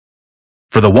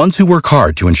For the ones who work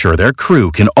hard to ensure their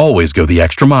crew can always go the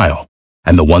extra mile,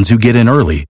 and the ones who get in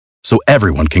early so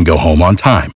everyone can go home on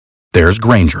time, there's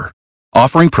Grainger,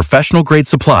 offering professional-grade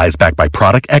supplies backed by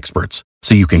product experts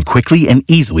so you can quickly and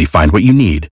easily find what you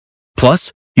need.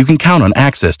 Plus, you can count on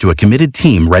access to a committed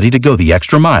team ready to go the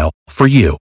extra mile for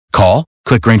you. Call,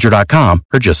 click Grainger.com,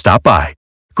 or just stop by.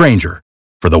 Grainger,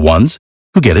 for the ones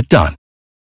who get it done.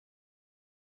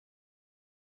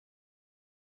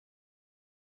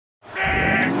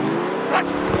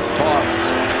 Toss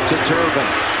to Turbin.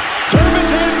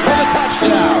 Turbin's in for the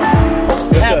touchdown.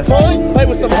 Have fun, play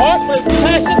with some heart, play with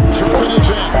passion. Turbin is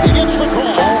in. He gets the call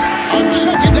on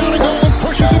second down and goal and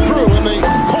pushes it through, and the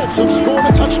Colts have scored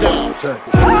a touchdown. First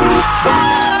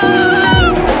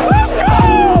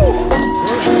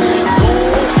and goal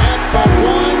at the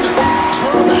 1,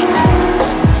 Turbin.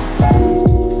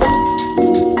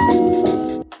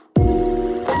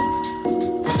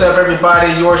 What's up,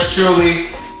 everybody? Yours truly,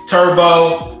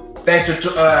 Turbo. Thanks for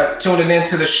tuning in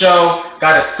to the show.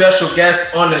 Got a special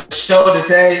guest on the show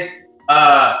today.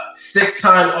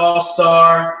 6-time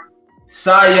All-Star,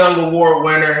 Cy Young Award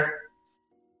winner.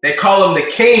 They call him the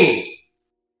King.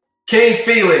 King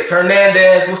Felix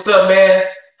Hernandez. What's up, man?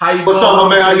 How you doing? What's up, my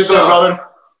man? How you doing, brother?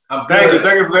 I'm good.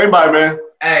 Thank you for the invite, man.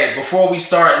 Hey, before we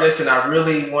start, listen, I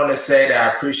really want to say that I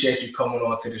appreciate you coming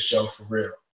on to the show for real.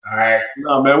 All right?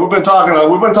 No, man, we've been talking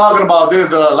about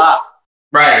this a lot.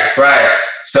 Right.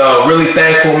 So really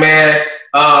thankful, man.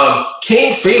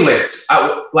 King Felix,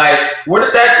 where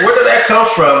did that come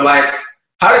from? Like,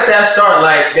 how did that start?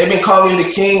 Like, they've been calling you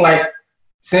the King, like,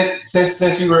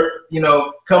 since you were,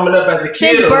 coming up as a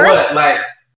kid, since or birth? what? Like,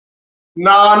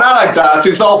 no, not like that.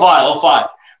 Since 05.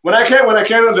 When I came I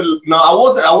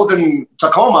was in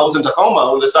Tacoma. I was in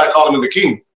Tacoma when they started calling me the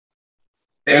King.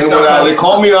 And when they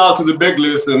called me out to the big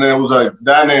list, and then it was like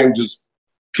that name just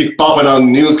keep popping on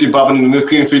the news, keep popping in the news,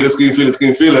 King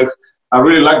Felix. I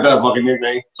really like that fucking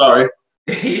nickname. Sorry.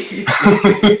 It's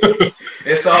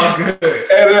all good.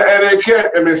 And it can't,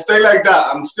 stay like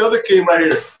that. I'm still the King right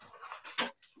here.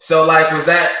 So, like, was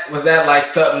that like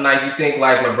something like you think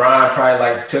like LeBron probably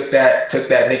like took that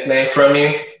nickname from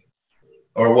you,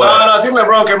 or what? No, I think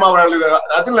LeBron came out earlier.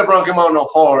 I think LeBron came out in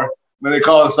 04 when they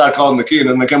started calling the King,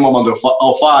 and they came up on the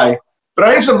 05. But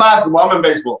I ain't some basketball. I'm in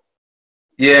baseball.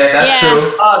 Yeah, that's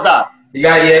true. That. You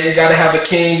got to have a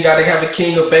king. You got to have a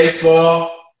king of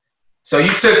baseball. So you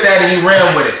took that and you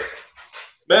ran with it.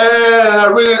 Man,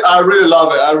 I really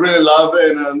love it. I really love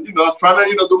it, and trying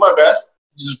to do my best.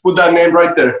 Just put that name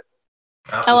right there.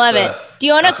 I love it. Do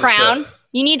you own a crown?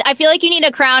 I feel like you need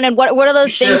a crown. And what are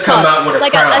those things called? Come out with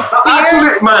like crown. a spear.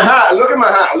 Actually, my hat. Look at my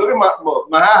hat.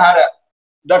 My hat had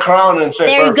that crown and shit.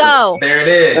 There you go. There it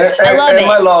is. I love it.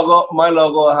 My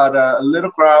logo had a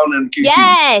little crown and King.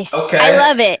 Yes. Okay. I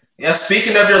love it. Yeah.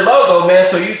 Speaking of your logo, man.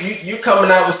 So you coming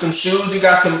out with some shoes? You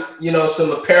got some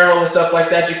some apparel and stuff like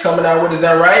that. You coming out with? Is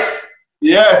that right?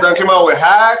 Yes, I came out with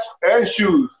hats and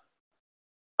shoes.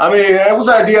 It was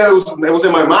an idea. It was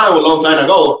in my mind a long time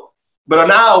ago. But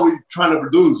now we're trying to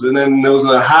produce, and then there was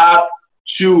a hat,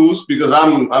 shoes, because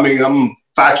I'm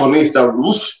fashionista.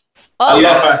 I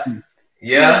love fashion.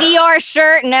 Yeah. Dior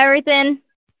shirt and everything.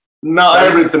 No,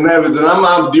 everything. I'm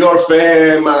a Dior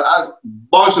fan. A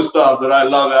bunch of stuff that I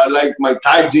love. I like my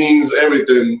tight jeans,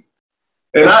 everything.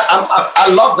 And I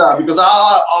love that because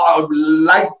I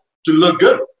like to look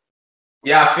good.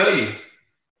 Yeah, I feel you.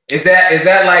 Is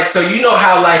that like, so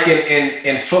how like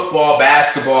in football,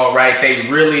 basketball, right? They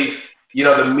really,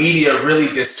 the media really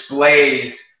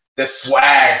displays the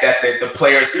swag that the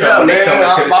players come when they come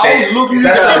into the stadium. Is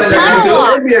that something that you do?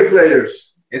 NBA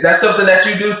players. Is that something that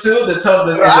you do too?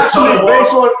 Actually,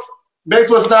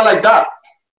 baseball's not like that.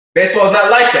 Baseball's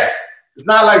not like that. It's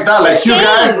not like that, like you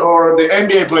guys or the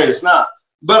NBA players, not.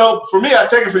 But for me, I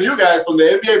take it from you guys, from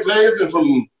the NBA players and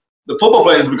from the football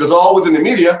players, because I'm always in the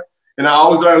media. And I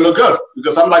always try to look good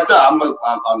because I'm like that. I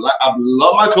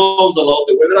love my clothes. I love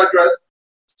the way that I dress.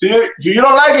 So if you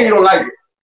don't like it, you don't like it.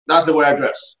 That's the way I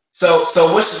dress. So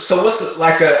what's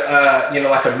like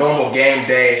a normal game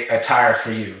day attire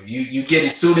for you? You getting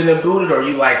suited and booted, or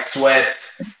you like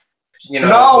sweats?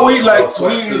 No, we wear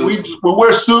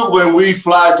suit when we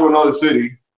fly to another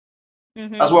city.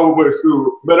 Mm-hmm. That's why we wear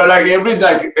suit. But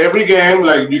every game,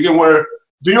 like you can wear.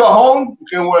 If you're at home, you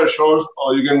can wear shorts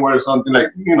or you can wear something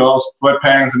like,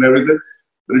 sweatpants and everything.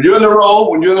 But when you're in the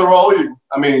row,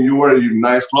 you wear your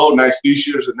nice clothes, nice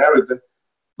t-shirts and everything.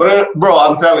 But bro,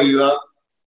 I'm telling you,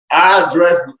 I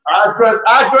dress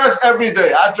every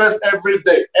day. I dress every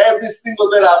day. Every single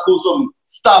day I put some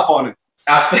stuff on it.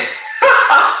 I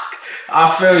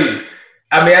feel you.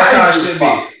 That's how it should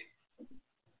be.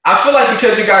 I feel like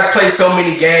because you guys play so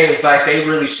many games, like they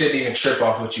really shouldn't even trip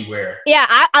off what you wear. Yeah,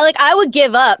 I would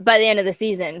give up by the end of the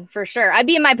season for sure. I'd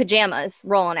be in my pajamas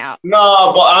rolling out.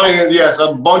 No, but I mean, yes, a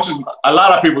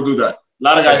lot of people do that. A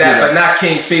lot of guys do that. But not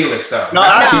King Felix, though. No,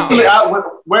 actually,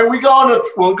 when we go on a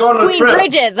Queen trip,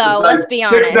 Bridget, though, like let's be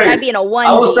honest, I'd be in a onesie.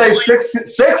 I would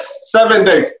say 7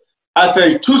 days. I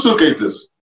take 2 suitcases,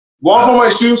 one for my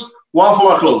shoes, one for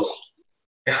my clothes,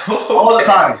 all the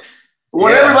time.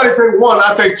 When everybody take one,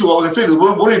 I take 2. I was like, Felix,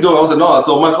 what are you doing? I was like, no, I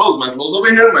told my clothes over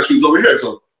here, my shoes over here.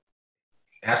 So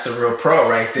that's a real pro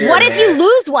right there. What if you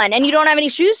lose one and you don't have any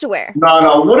shoes to wear?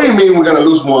 No. What do you mean we're gonna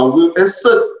lose one? It's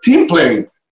a team playing.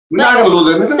 We're not gonna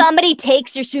lose anything. Somebody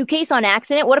takes your suitcase on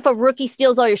accident. What if a rookie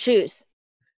steals all your shoes?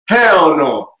 Hell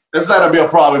no. It's not gonna be a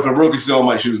problem if a rookie steals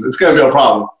my shoes. It's gonna be a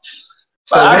problem.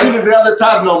 So actually, the other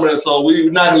top number, so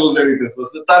we're not gonna lose anything. So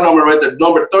it's the top number right there,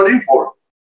 number 34.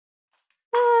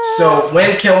 So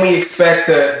when can we expect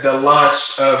the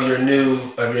launch of your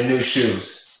new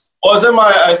shoes? Oh, it's in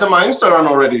my Instagram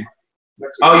already.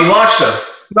 Oh, you launched them?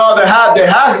 No, the hat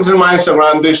is in my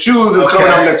Instagram. The shoes is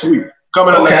coming up next week.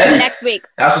 Next week.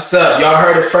 That's what's up. Y'all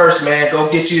heard it first, man.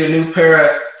 Go get you a new pair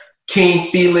of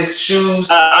King Felix shoes.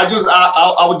 I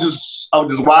was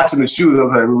just watching the shoes. I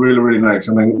was like, really, really nice.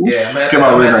 I mean, yeah, man. Came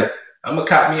out really nice. I'm gonna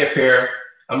cop me a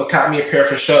pair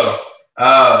for sure.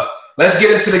 Let's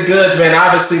get into the goods, man.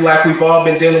 Obviously, like we've all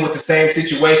been dealing with the same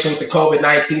situation with the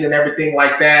COVID-19 and everything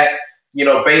like that. You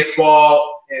know,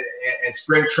 baseball and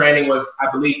spring training was, I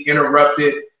believe,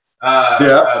 interrupted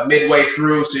midway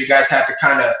through. So you guys had to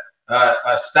kind of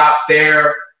stop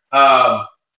there.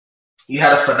 You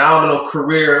had a phenomenal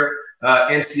career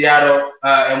in Seattle,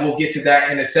 and we'll get to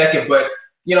that in a second. But,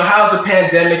 you know, how has the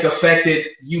pandemic affected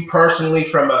you personally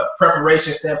from a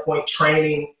preparation standpoint,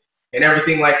 training, and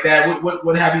everything like that?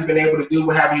 What have you been able to do?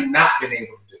 What have you not been able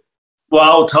to do? Well,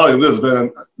 I'll tell you this,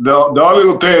 man. The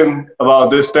only thing about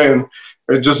this thing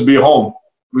is just to be home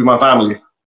with my family.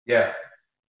 Yeah.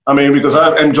 I mean, because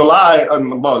in July,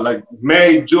 about like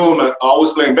May, June, I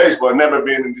was playing baseball. I've never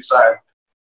been in this side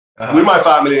with my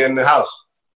family in the house.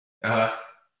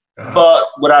 But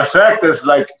what affected is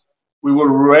like we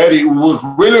were ready. We was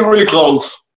really, really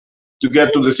close to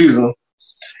get to the season.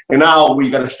 And now we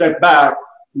got to step back.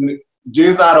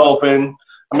 Gym's not open.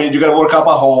 I mean, you got to work out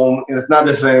at home. And it's not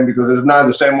the same because it's not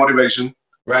the same motivation.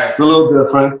 Right. It's a little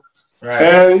different. Right.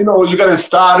 And, you know, you got to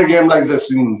start again like this,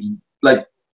 like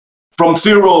from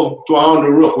 0 to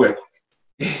 100 real quick.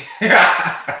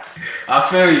 I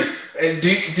feel you. Do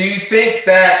you think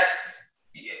that,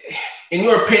 in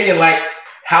your opinion, like,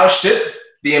 how should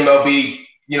the MLB,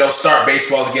 you know, start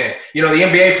baseball again? You know, the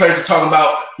NBA players are talking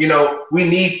about, you know, we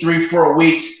need 3-4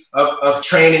 weeks of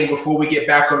training before we get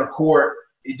back on the court.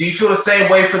 Do you feel the same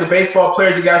way for the baseball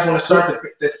players? You guys want to start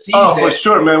the season? Oh, for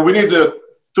sure, man. We need the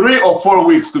 3 or 4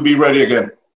 weeks to be ready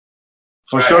again.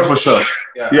 For sure.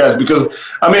 Yeah. Yes, because,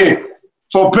 I mean,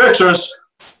 for pitchers,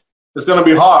 it's going to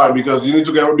be hard because you need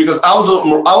to get – because I was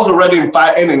already in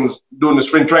 5 innings during the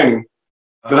spring training.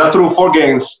 Because I threw 4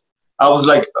 games. I was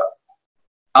like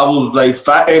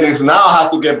 5 innings. Now I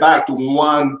have to get back to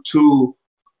 1, 2,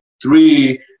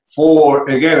 3, 4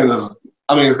 again.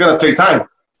 It's going to take time.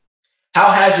 How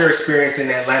has your experience in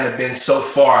Atlanta been so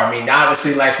far? I mean,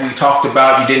 obviously, like we talked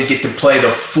about, you didn't get to play the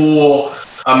full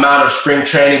amount of spring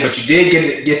training, but you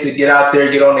did get to get out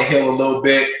there, get on the hill a little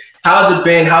bit. How's it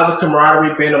been? How's the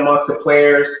camaraderie been amongst the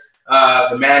players,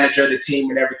 the manager, the team,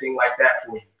 and everything like that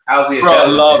for you? How's the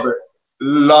adjustment?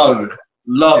 Love it.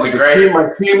 My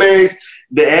teammates,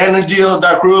 the energy of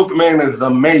that group, man, is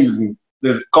amazing.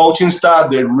 The coaching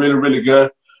staff, they're really, really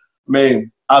good.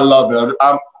 Man, I love it.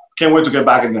 I can't wait to get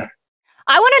back in there.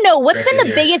 I want to know what's been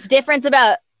the biggest difference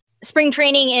about spring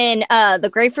training in the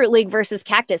Grapefruit League versus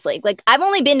Cactus League. Like, I've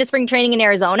only been to spring training in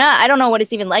Arizona. I don't know what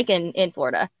it's even like in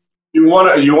Florida. You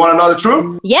want to know the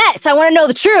truth? Yes, I want to know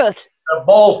the truth. The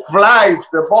ball flies.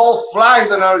 The ball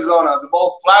flies in Arizona.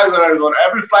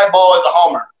 Every fly ball is a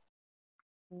homer.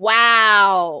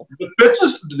 Wow. The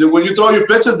pitches, when you throw your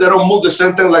pitches, they don't move the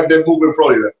same thing like they move in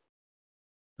Florida.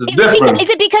 It's different. Is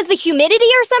it because the humidity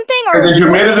or something? Or the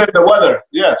humidity and the weather.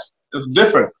 Yes, it's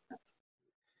different.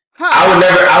 Huh.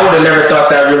 I would have never thought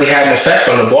that really had an effect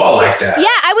on the ball like that. Yeah,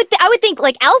 I would think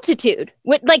like altitude.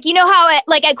 Like, you know how at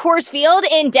Coors Field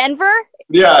in Denver?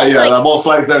 Yeah, the ball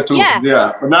flies there too.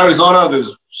 Yeah. In Arizona,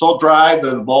 it's so dry that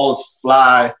the balls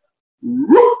fly.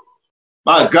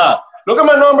 My God. Look at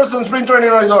my numbers in spring training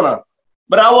in Arizona.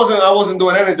 But I wasn't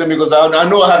doing anything because I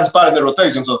knew I had a spot in the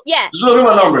rotation. So just look at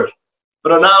my numbers.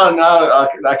 But now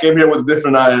I came here with a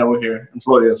different eye over here in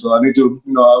Florida. So I need to,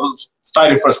 I was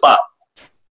fighting for a spot.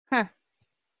 Huh.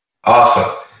 Awesome.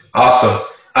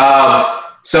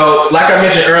 So, like I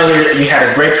mentioned earlier, you had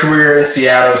a great career in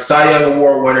Seattle, Cy Young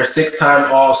Award winner,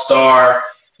 6-time All-Star.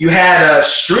 You had a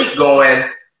streak going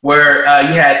where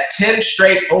you had 10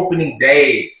 straight opening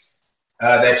days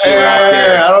that you were out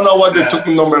there. I don't know what they took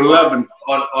number 11.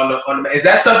 Is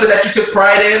that something that you took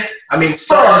pride in? I mean, it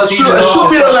should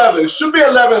be 11. It should be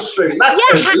 11 straight. Not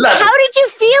 10, 11. How did you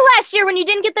feel last year when you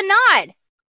didn't get the nod?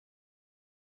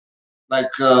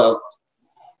 Like,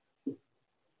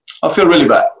 I feel really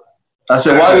bad. I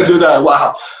said, why did you do that?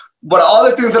 Wow. But all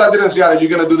the things that I did in Seattle, you're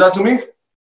going to do that to me?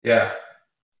 Yeah.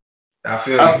 I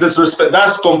feel That's disrespect.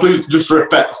 That's complete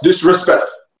disrespect.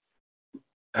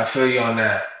 I feel you on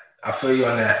that.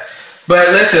 But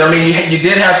listen, I mean, you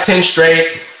did have 10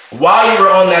 straight. While you were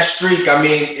on that streak, I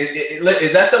mean,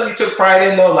 is that something you took pride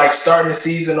in, though? Like starting the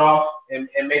season off and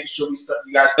making sure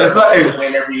you guys start to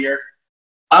win every year?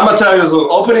 I'm going to tell you,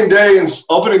 opening day,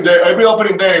 every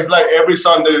opening day is like every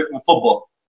Sunday in football.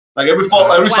 Like every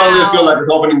Sunday, I feel like it's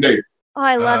opening day. Oh,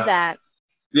 I love that.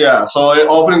 Yeah, so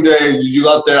opening day, you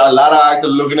got there, a lot of eyes are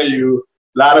looking at you,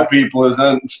 a lot of people, and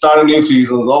then start a new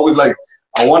season. It's always like,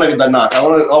 I want to get that knock. I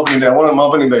want an opening day. I want an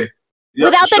opening day. Yes,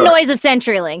 without the noise of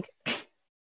CenturyLink.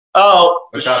 Oh,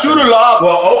 shoot a lot.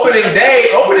 Well, opening day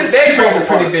brings a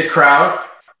pretty big crowd.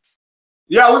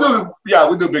 Yeah, we do. Yeah,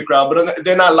 we do big crowd, but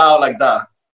they're not loud like that.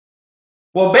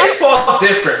 Well, baseball is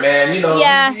different, man. You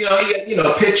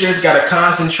know, pitchers got to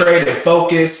concentrate and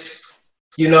focus.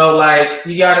 You know, like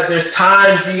there's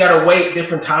times you gotta wait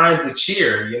different times to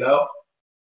cheer. You know.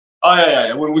 Oh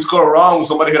yeah. When we score wrong, when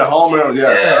somebody hit a homer,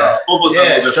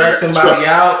 strike somebody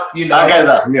out. You know. I get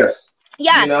that. Yes.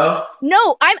 Yeah. You know?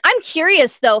 No, I'm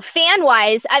curious though, fan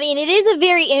wise. I mean, it is a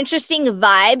very interesting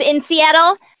vibe in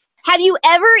Seattle. Have you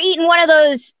ever eaten one of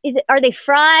those? Are they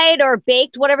fried or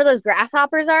baked? Whatever those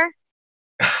grasshoppers are.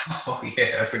 Oh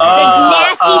yeah, that's a good. Those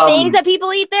nasty things that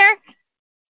people eat there.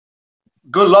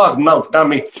 Good luck. No, not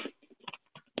me.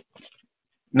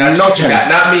 Not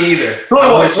me either.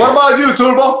 Turbo, what about you,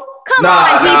 Turbo? Come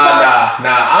on, people. Nah.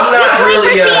 I'm not you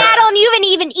really. You Seattle and you haven't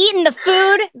even eaten the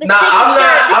food. The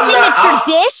signature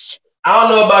dish. I don't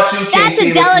know about you, King That's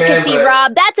Phoenix, a delicacy, man,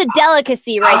 Rob. That's a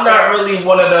delicacy right I'm there. not really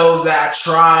one of those that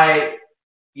try,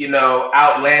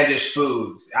 outlandish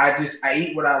foods. I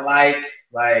eat what I like.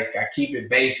 Like, I keep it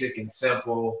basic and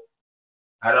simple.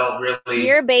 I don't really.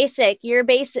 You're basic.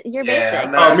 Basic. Me too,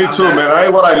 man. I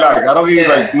eat what I like. I don't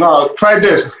eat no, try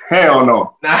this. Hell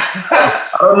no.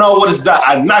 I don't know what is that.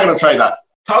 I'm not going to try that.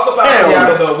 Talk about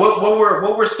Seattle, though.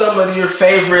 What were some of your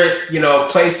favorite,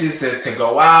 places to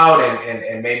go out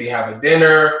and maybe have a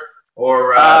dinner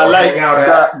or hang out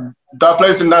at? That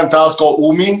place in downtown is called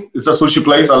Umi. It's a sushi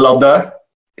place. I love that.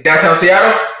 Downtown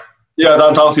Seattle? Yeah,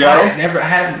 downtown Seattle. I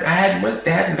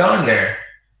hadn't gone there.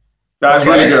 That's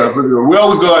really good. We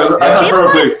always go. They have a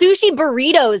lot of sushi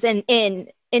burritos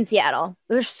in Seattle.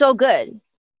 They're so good.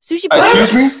 Sushi burritos.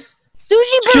 Excuse me?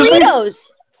 Sushi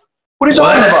burritos. What are you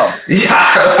talking about? Yeah,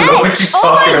 I don't know what you're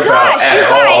talking about at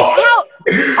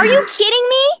all. Are you kidding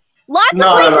me? Lots of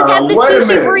places have the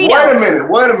sushi burrito.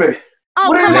 Wait a minute. Oh,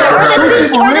 come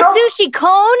on. Or the sushi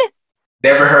cone?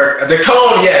 Never heard. The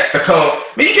cone, yes, the cone.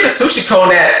 I mean, you get a sushi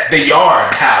cone at the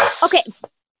Yard House. Okay.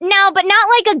 No, but not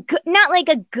like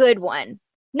a good one.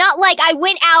 Not like I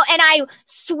went out and I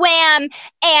swam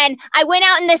and I went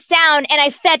out in the sound and I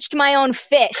fetched my own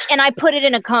fish and I put it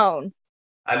in a cone.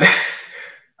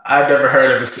 I've never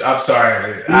heard of it. I'm sorry.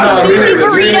 Sushi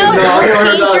burrito will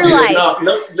change your life.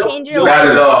 No, change your life. Not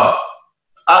at all.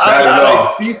 I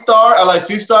like Sea-Star. I like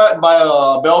Sea-Star by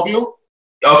Bellevue.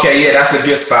 Okay, yeah, that's a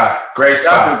good spot. Great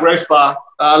spot. That's a great spot.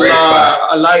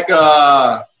 I like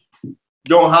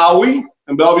John Howie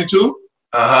in Bellevue too.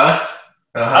 I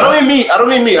don't eat meat. I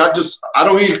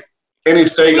don't eat any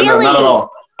steak. Really? Not at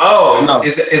all. Oh, no.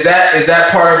 Is that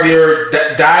part of your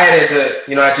diet? Is it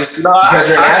because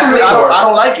you're an athlete? I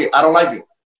don't like it. I don't like it.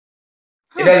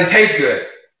 It doesn't taste good.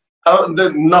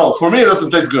 No, for me it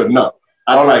doesn't taste good. No,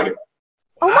 I don't like it.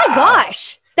 Oh my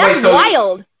gosh, that's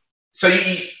wild. So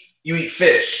you eat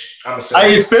fish? I'm assuming. I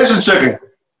eat fish and chicken.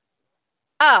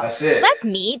 Oh, that's it. That's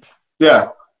meat. Yeah.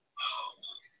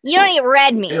 You don't eat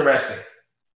red meat. Interesting.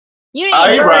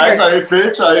 I eat rice, I eat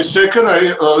fish, I eat chicken, I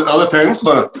eat other things,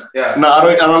 but no,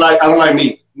 I don't like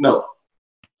meat. No.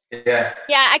 Yeah.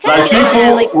 Yeah, I kind of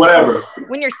seafood, like whatever.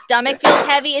 When your stomach feels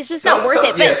heavy, it's just not worth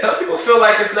it. But some people feel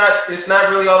like it's not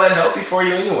really all that healthy for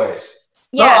you, anyways.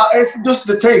 Yeah. No, it's just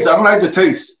the taste. I don't like the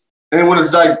taste, and when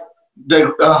it's like,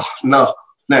 no,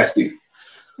 it's nasty.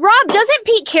 Rob, doesn't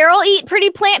Pete Carroll eat pretty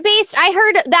plant-based? I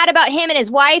heard that about him and his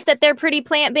wife, that they're pretty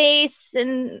plant-based,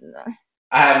 and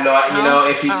I have no,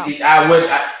 if he,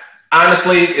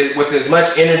 honestly, with as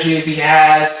much energy as he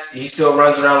has, he still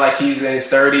runs around like he's in his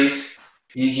 30s.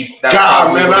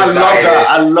 God, man, I love that.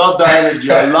 I love the energy.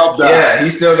 I love that. Yeah, he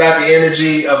still got the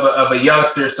energy of a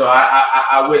youngster. So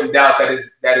I wouldn't doubt that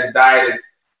his diet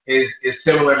is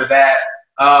similar to that.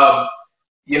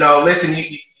 Listen,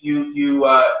 you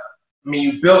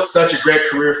built such a great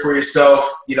career for yourself,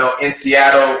 in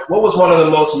Seattle. What was one of the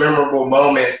most memorable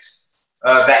moments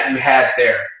that you had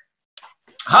there?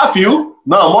 A few?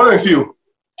 No, more than a few.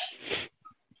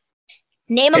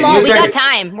 Name them all. We got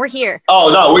time. We're here.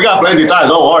 Oh, no, we got plenty of time.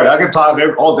 Don't worry. I can talk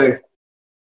all day.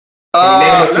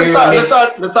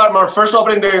 Let's start my first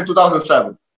opening day in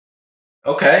 2007.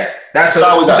 Okay. That's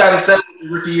 2007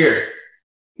 rookie year.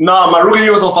 No, my rookie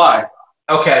year was 05.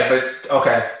 Okay.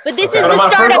 But this is the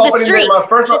start of the streak. My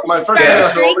first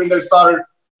opening day started,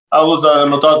 I was in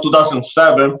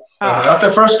 2007. That's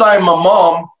the first time my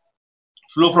mom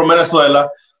flew from Venezuela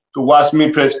to watch me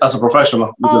pitch as a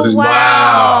professional.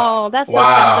 Wow. That's so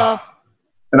special.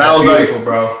 And I was like,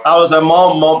 bro. I was like,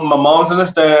 Mom, my mom's in the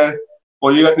stand.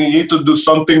 Well, you need to do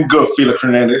something good, Felix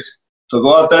Hernandez. So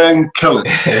go out there and kill it.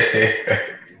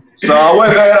 So I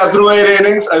went there. I threw 8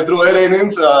 innings.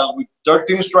 With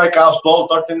 13 strikeouts,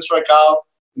 13 strikeouts,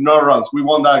 no runs. We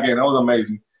won that game. That was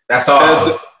amazing. That's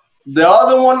awesome. The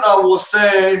other one I will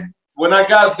say, when I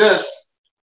got this,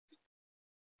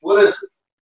 what is it?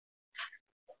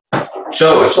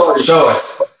 Show us.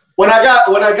 When I got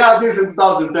this in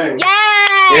 2010.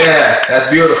 Yeah, that's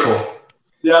beautiful.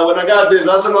 Yeah, when I got this,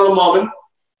 that's another moment.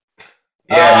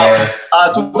 Yeah,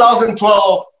 man.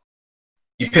 2012.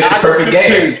 You pitched a perfect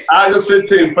game. August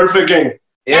 15, perfect game.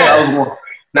 Yeah.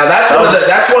 Now that's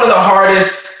one of the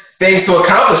hardest things to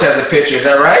accomplish as a pitcher. Is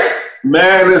that right?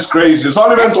 Man, it's crazy. It's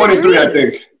only been 23, I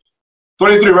think.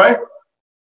 23, right?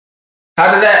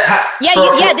 How did that?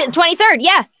 The 23rd.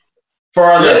 Yeah. For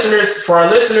our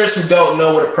listeners who don't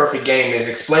know what a perfect game is,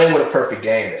 explain what a perfect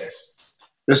game is.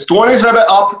 It's 27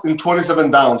 up and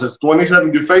 27 downs. It's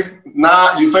 27. You face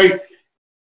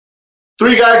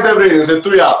 3 guys every inning. It's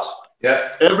 3 outs.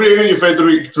 Yeah. Every inning you face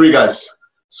three guys.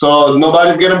 So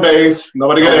nobody's getting base.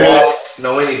 Nobody getting walks.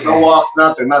 No anything. No walks.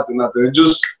 Nothing. It's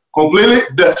just completely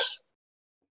this.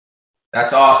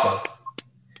 That's awesome.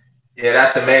 Yeah,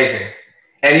 that's amazing.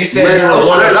 And you said you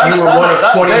were one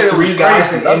of 23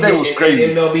 guys in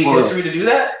MLB history to do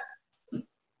that?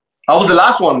 I was the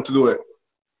last one to do it.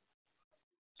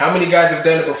 How many guys have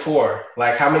done it before?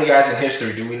 Like, how many guys in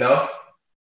history do we know?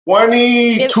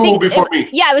 22 before me.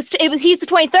 Yeah, it was. He's the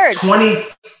 23rd. 22.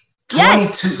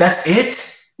 Yes. That's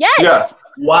it? Yes. Yeah.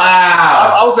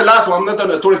 Wow. I was the last one. I'm not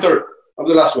the 23rd. I'm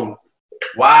the last one.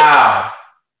 Wow.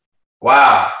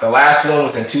 The last one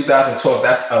was in 2012.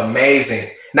 That's amazing.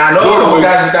 Now, I know a couple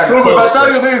guys have gotten close. If I tell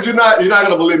you this, you're not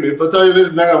gonna believe me. If I tell you this,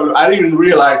 you're not gonna believe me. I didn't even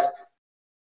realize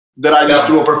that I just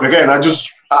threw a perfect game. I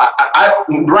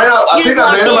right now, I think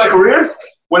at the end of my career,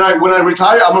 when I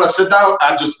retire, I'm gonna sit down.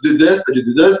 I just did this. I just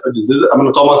did this. I'm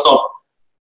gonna tell myself,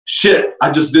 shit,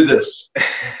 I just did this.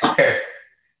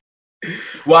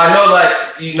 Well, I know,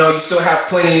 you still have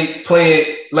plenty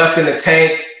left in the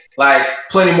tank. Like,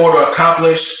 plenty more to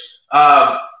accomplish.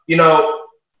 In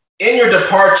your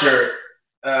departure,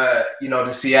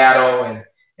 to Seattle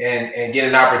and get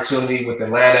an opportunity with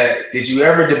Atlanta, did you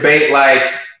ever debate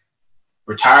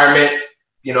retirement,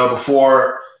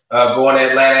 before going to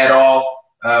Atlanta at all?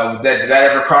 Did that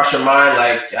ever cross your mind?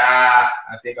 I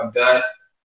think I'm done.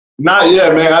 Not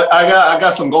yet, man. I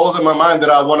got some goals in my mind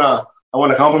that I wanna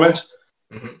accomplish,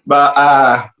 but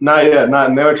not yet.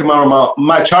 Never came out of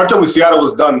my charter with Seattle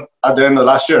was done at the end of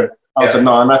last year. I said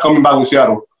no, I'm not coming back with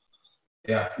Seattle.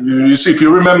 Yeah. You see, if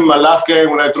you remember my last game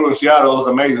when I threw in Seattle, it was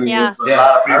amazing. Yeah.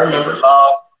 I remember. It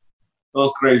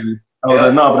was crazy. I was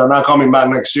like, no, but I'm not coming back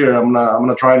next year. I'm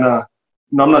not trying to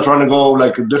go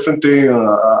like a different team,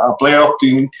 a playoff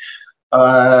team,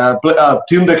 a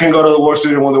team that can go to the World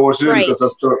Series and win the World Series,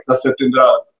 because that's the thing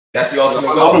that's the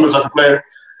ultimate goal as a player.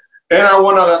 And I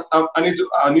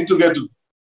need to get to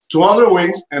 200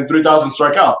 wins and 3,000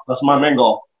 strikeouts. That's my main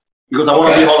goal, because I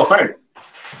want to be Hall of Fame.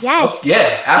 Yes.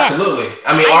 Yeah, absolutely. Yes.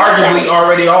 I mean, arguably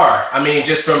already are. I mean,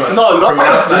 just from the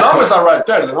numbers are right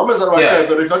there. The numbers are right there.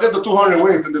 But if I get the 200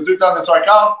 wins and the 3,000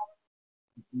 strikeouts,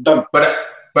 done. But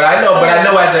I know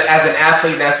as an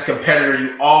athlete and as a competitor,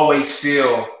 you always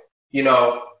feel, you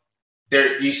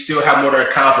still have more to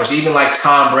accomplish. Even like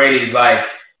Tom Brady's he's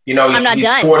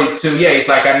 42. Yeah, he's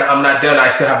like, I'm not done. I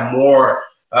still have more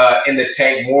in the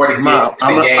tank, more to get to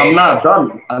the game. I'm not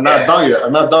done. I'm not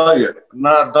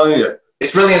done yet.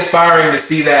 It's really inspiring to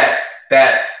see that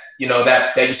you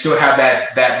still have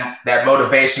that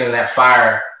motivation and that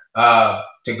fire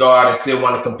to go out and still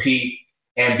want to compete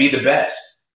and be the best.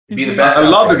 Be the best. I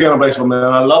love the game of baseball, man.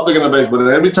 I love the game of baseball. And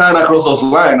every time I cross those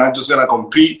lines, I'm just gonna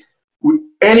compete with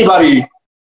anybody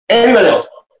else.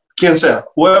 Can't say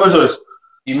whoever it is.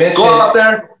 You mentioned go out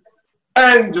there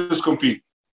and just compete.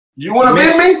 You want to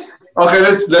beat me? Okay,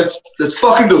 let's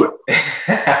fucking do it.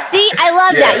 See, I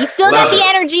love that. You still got the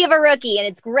energy of a rookie, and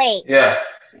it's great. Yeah.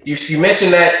 You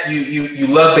mentioned that you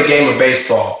love the game of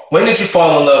baseball. When did you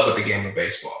fall in love with the game of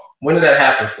baseball? When did that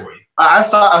happen for you? I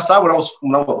saw when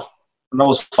I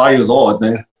was 5 years old. I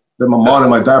think that my mom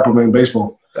and my dad put me in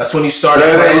baseball. That's when you started.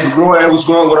 It was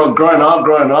growing up,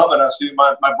 and I see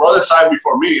my brother signed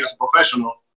before me as a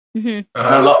professional. Mm-hmm.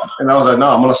 And I was like, no,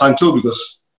 I'm gonna sign too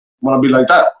because I'm gonna be like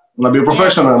that. I'm gonna be a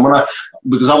professional.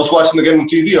 Because I was watching the game on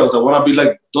TV. I was like, I wanna be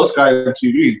like those guys on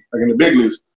TV, like in the big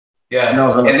leagues. Yeah. And I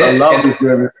was like, I love this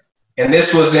game. And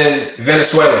this was in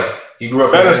Venezuela. You grew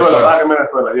up in Venezuela. Back in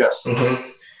Venezuela, yes.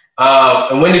 Mm-hmm.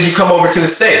 And when did you come over to the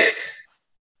States?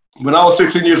 When I was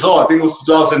 16 years old. I think it was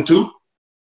 2002.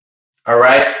 All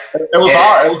right. It was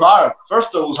hard. It was hard.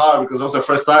 First, it was hard because it was the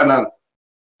first time.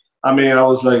 I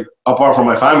was like apart from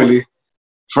my family,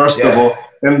 first of all.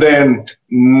 And then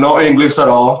no English at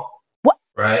all. What?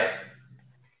 Right.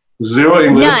 Zero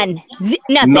English.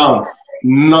 Nothing.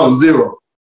 None. Zero.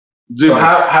 So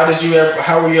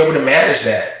how were you able to manage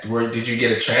that? Did you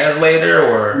get a translator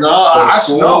or no?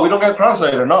 We don't get a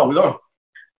translator. No, we don't.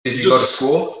 Did you go to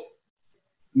school?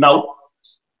 No.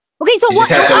 Okay, so what?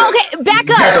 Back up.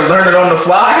 You had to learn it on the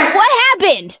fly. What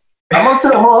happened? I'm gonna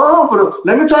tell. Hold on, but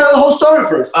let me tell you the whole story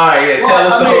first. All right, tell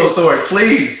us the whole story,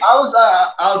 please. I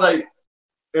was like,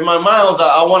 in my mind, I was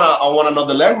like, I wanna know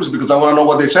the language because I wanna know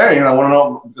what they're saying. I wanna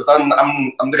know because I'm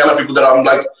the kind of people that I'm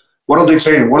like, what are they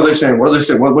saying? What are they saying? What are they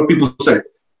saying? What people say?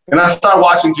 And I start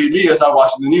watching TV. I start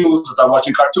watching the news. I start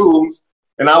watching cartoons.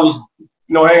 And I was,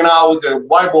 hanging out with the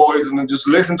white boys and just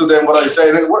listen to them. What are they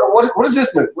saying? And what does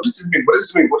this mean? What does this mean? What does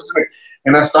this mean? What does this mean?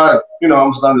 And I started,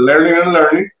 I'm starting learning and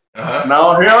learning. Uh-huh.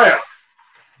 Now here I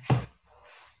am.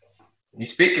 You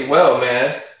speaking well,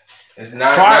 man. It's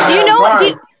not.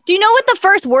 Do you know what the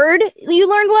first word you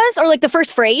learned was, or like the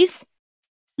first phrase?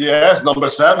 Yes, number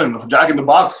 7, Jack in the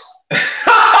Box.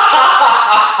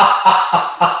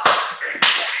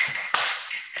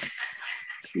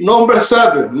 Number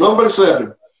seven.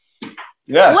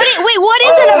 Yes. What is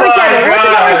a number 7? What's a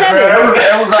number 7?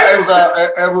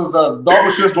 It was a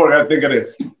double cheeseburger, I think it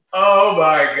is. Oh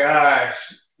my gosh.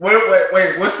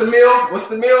 Wait, what's the meal?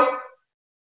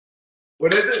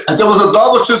 What is it? There was a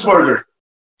double cheeseburger.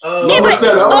 Number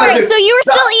 7. All right, so you were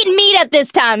still eating meat at this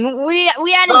time. We hadn't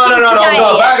changed the diet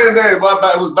No. yet. Back in the day, but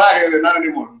it was back in the day, not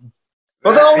anymore.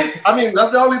 But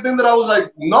that's the only thing that I was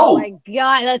like, no. Oh my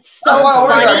God, that's so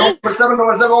funny. Number 7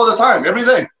 all the time, every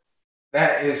day.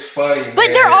 That is funny. But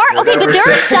there are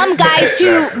some guys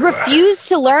who refuse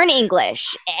to learn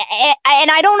English,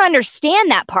 and I don't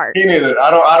understand that part. Me neither. I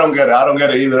don't get it. I don't get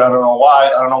it either. I don't know why.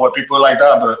 I don't know why people are like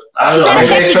that, but I don't know.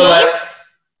 They feel like.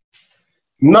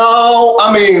 No,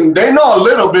 they know a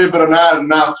little bit, but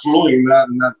not fluent,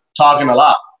 not talking a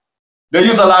lot. They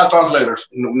use a lot of translators,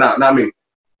 not me,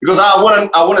 because I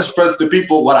want to express to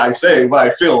people what I say, what I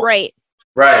feel. Right.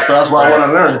 So that's why I want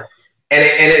to learn. And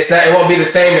it won't be the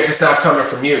same if it's not coming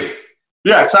from you.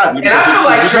 Yeah, exactly. And I feel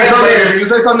like translators. If you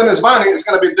say something in Spanish, it's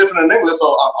gonna be different in English. So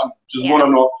I just want to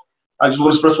know. I just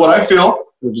want to express what I feel.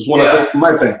 I just want to say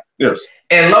my thing. Yes.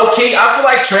 And low key, I feel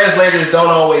like translators don't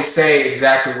always say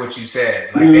exactly what you said.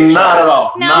 Like not at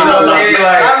all. No. Not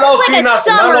low key,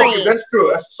 nothing. Not low key. That's true.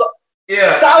 That's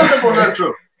 1,000%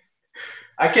 true.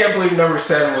 I can't believe number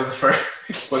 7 was the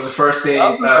first thing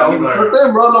you learned. First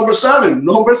thing, bro. Number 7,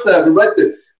 right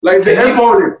there. Like the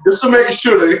M40, just to make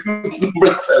sure that it's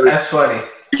number 7. That's funny.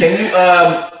 Can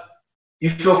you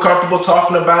feel comfortable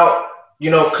talking about,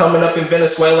 coming up in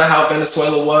Venezuela, how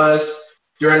Venezuela was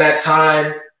during that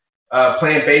time,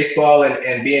 playing baseball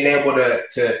and being able to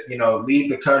leave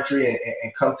the country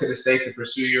and come to the States to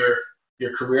pursue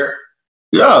your career?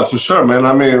 Yeah, for sure, man.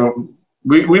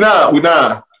 We not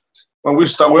when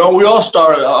we all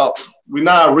started. We're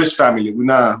not a rich family. We're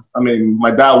not. My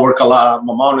dad worked a lot.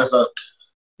 My mom is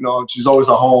she's always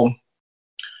at home.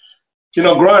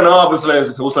 Growing up,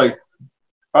 it was like,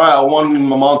 all right, I want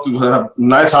my mom to have a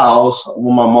nice house. I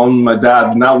want my mom and my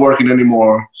dad not working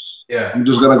anymore. Yeah. I'm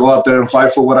just going to go out there and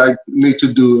fight for what I need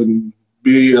to do and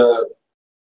be an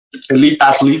elite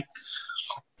athlete.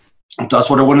 That's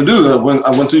what I want to do. When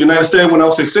I went to the United States when I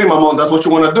was 16, my mom, that's what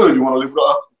you want to do. You want to live with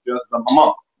us? Yes, that's my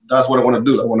mom. That's what I want to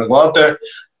do. I want to go out there.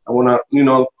 I want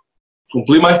to,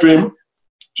 complete my dream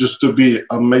just to be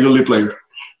a major league player.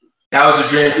 That was a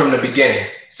dream from the beginning.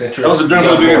 That was a dream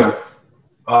from the beginning.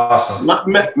 Awesome.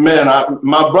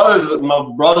 My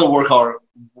brother worked hard.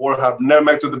 have never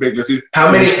made to the big leagues.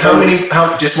 How many?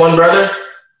 Just one brother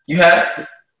you had?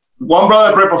 One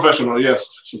brother played professional, yes.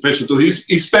 Sufficient.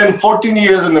 He spent 14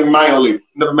 years in the minor league,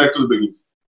 never made to the big leagues.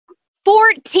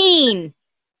 14.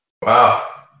 Wow.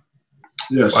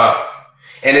 Yes. Wow.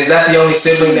 And is that the only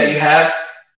sibling that you have?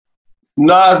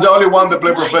 No, the only one that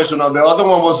played professional. The other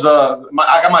one was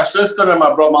I got my sister and my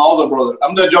older brother.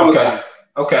 I'm the youngest one.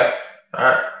 Okay. All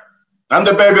right. I'm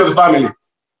the baby of the family.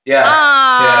 Yeah.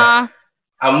 Aww.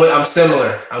 Yeah. I'm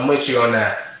similar. I'm with you on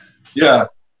that. Yeah.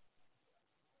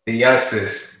 The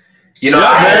youngsters. You know,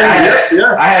 I had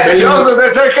the youngsters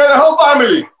that take care of the whole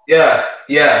family. Yeah.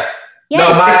 Yes. No,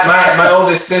 my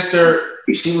oldest sister,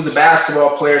 she was a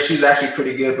basketball player. She was actually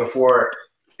pretty good before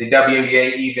the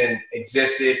WNBA even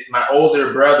existed. My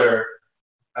older brother,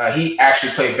 he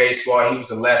actually played baseball. He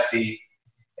was a lefty.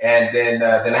 And then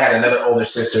I had another older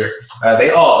sister.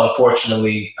 They all,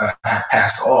 unfortunately, have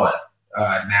passed on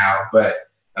now. But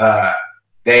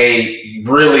they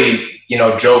really,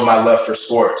 drove my love for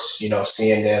sports,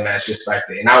 seeing them as just like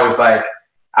and I was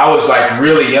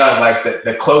really young. Like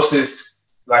the closest,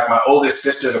 like my oldest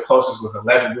sister, the closest was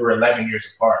 11. We were 11 years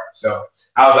apart. So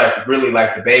I was like really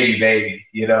like the baby,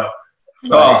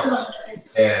 But,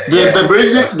 Did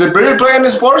Bridget play any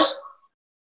sports?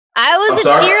 I was a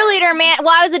cheerleader, man.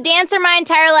 Well, I was a dancer my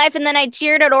entire life, and then I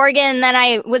cheered at Oregon, and then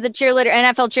I was a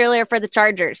NFL cheerleader for the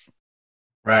Chargers.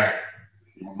 Right.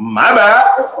 My bad.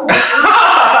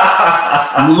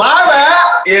 My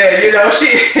bad. Yeah,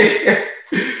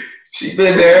 she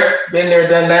been there,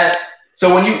 done that.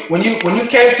 So when you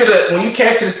came to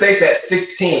the States at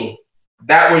 16,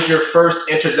 that was your first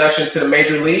introduction to the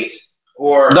major leagues,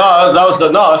 or no?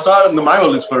 I started in the minor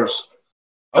leagues first.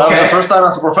 That was the first time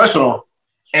as a professional.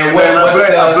 And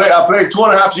I played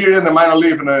 2.5 years in the minor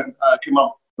league, and then I came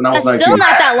up when I was 19. Still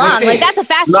not that long. Like that's a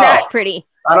fast track, pretty.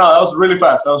 I know, that was really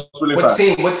fast.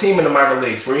 What team in the minor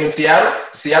leagues? Were you in Seattle?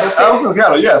 Seattle State? I was in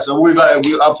Seattle, yes. And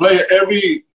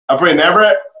I play in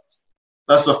Everett.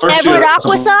 That's the first year. Everett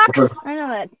Aqua Sox? I know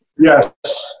that. Yes.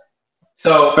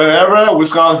 So in Everett,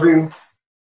 Wisconsin,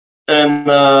 and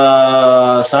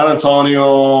San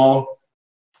Antonio,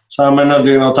 San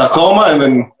Bernardino, Tacoma, and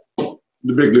then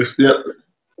the big list. Yep.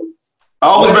 I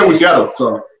always been with Seattle,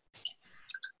 so.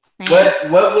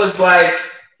 What was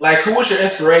like who was your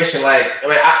inspiration?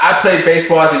 I played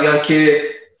baseball as a young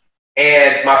kid,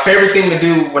 and my favorite thing to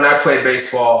do when I played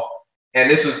baseball, and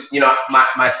this was,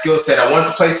 my skill set, I wanted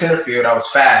to play center field. I was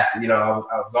fast, I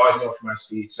was always known for my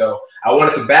speed. So I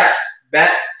wanted to bat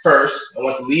first. I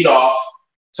wanted to lead off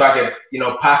so I could,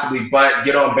 possibly bunt,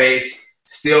 get on base,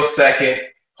 steal second,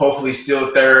 hopefully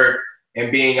steal third,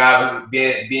 and being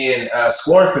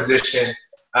scoring position.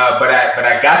 But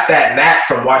I got that knack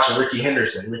from watching Ricky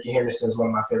Henderson. Ricky Henderson is one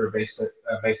of my favorite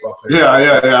baseball players. Yeah,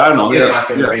 I know. He's my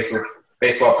favorite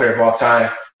baseball player of all time.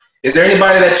 Is there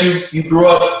anybody that you grew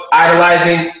up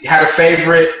idolizing, had a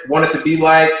favorite, wanted to be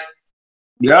like?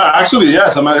 Yeah, actually,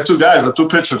 yes. I met two guys, the two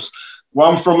pitchers.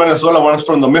 One from Venezuela, one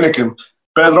from Dominican.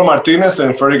 Pedro Martinez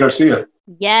and Freddie Garcia.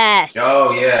 Yes.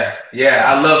 Oh yeah.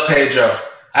 I love Pedro.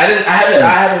 I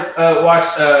haven't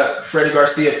watched Freddie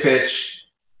Garcia pitch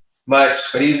much,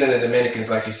 but he's in the Dominicans,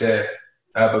 like you said.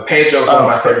 But Pedro's one of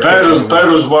my favorite.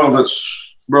 Pedro's one of the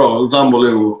bro. It's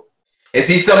unbelievable. Is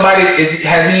he somebody?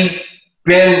 Has he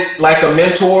been like a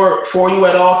mentor for you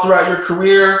at all throughout your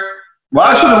career? Well,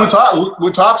 actually,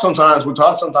 we talk sometimes. But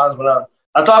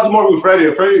I talk more with Freddie.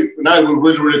 Freddie and I were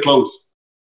really, really close.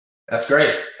 That's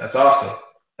great. That's awesome.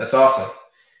 That's so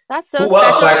Who special.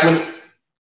 else?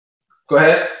 Go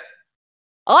ahead.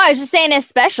 Oh, I was just saying it's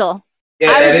special.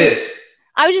 Yeah, that is.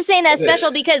 I was just saying that's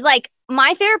special because,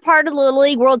 my favorite part of the Little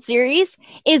League World Series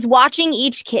is watching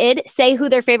each kid say who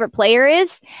their favorite player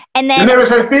is, and then. You never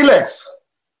said Felix.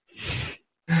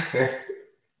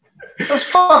 That's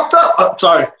fucked up. Oh,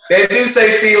 sorry. They do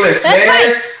say Felix, that's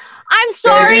man. Fine. I'm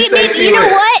sorry. Maybe, you know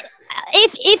what?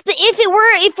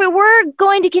 If it were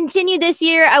going to continue this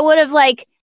year, I would have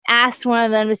asked one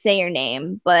of them to say your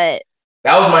name, but.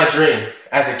 That was my dream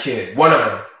as a kid. One of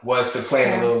them was to play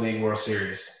in the Little League World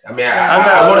Series. I mean,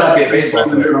 I wanted to be a baseball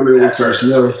player.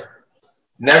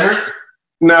 Never?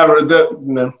 Never.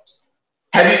 No.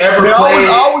 Have you ever played?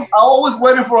 I always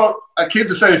waiting for a kid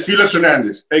to say Felix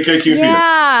Hernandez, a.k.a. King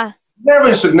Felix.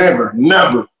 Never said never.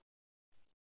 Never.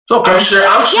 It's okay.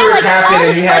 I'm sure it happened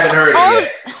and you haven't heard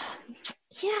it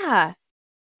yet. Yeah.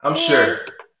 I'm sure.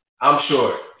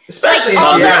 Especially in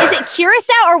Seattle. Is it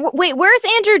Curacao or wait? Where's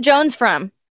Andrew Jones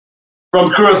from?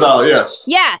 From Curacao, yes.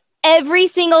 Yeah, every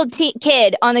single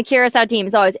kid on the Curacao team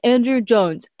is always Andrew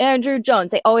Jones. Andrew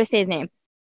Jones. They always say his name.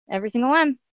 Every single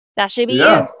one. That should be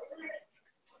you.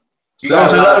 You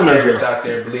got a lot of favorites out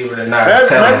there, believe it or not.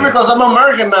 Maybe because I'm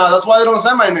American now. That's why they don't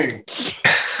say my name.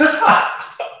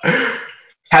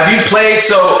 Have you played?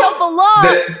 So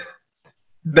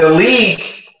the league,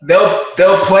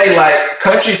 they'll play like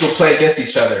countries will play against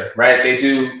each other, right? They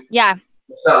do. Yeah.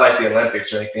 It's not like the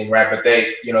Olympics or anything, right? But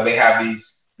they have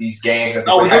these games. That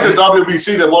we did the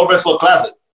WBC, the World Baseball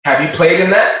Classic. Have you played in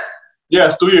that?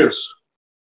 Yes, 2 years.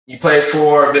 You played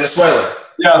for Venezuela?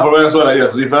 Yeah, for Venezuela,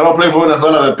 yes. If I don't play for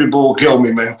Venezuela, then people will kill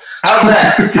me, man. How's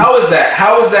that? How is that?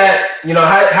 How is that?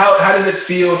 How does it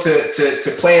feel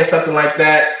to play in something like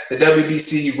that? The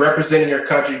WBC, representing your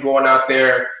country, going out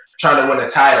there, trying to win a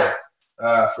title.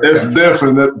 It's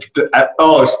different.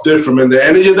 It's different, man. The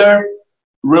energy there,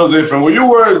 real different. When you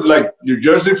wear like your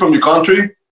jersey from your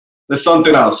country, there's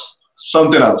something else.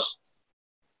 Something else.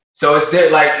 So it's there,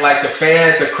 like the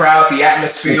fans, the crowd, the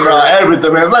atmosphere, the crowd,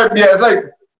 everything, man. It's like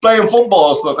playing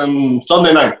football on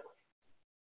Sunday night.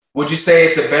 Would you say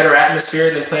it's a better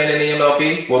atmosphere than playing in the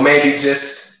MLB? Well, maybe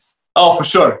just. Oh, for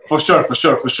sure. If you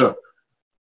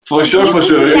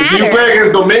play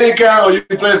against Dominica or you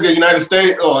play against the United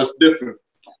States, it's different.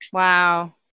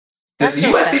 Wow. Does the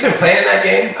U.S. even play in that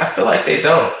game? I feel like they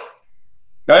don't.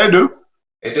 Yeah, they do.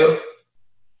 They do?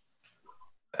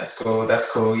 That's cool.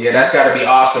 Yeah, that's got to be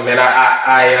awesome, man.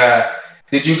 I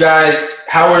did you guys,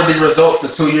 how were the results the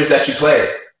 2 years that you played?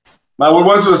 We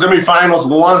went to the semifinals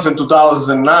once in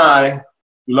 2009.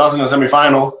 We lost in the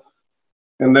semifinal.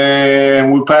 And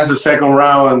then we passed the second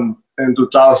round in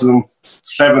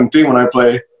 2017 when I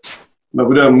played. But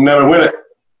we didn't never win it.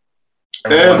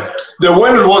 And the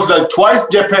winner was like twice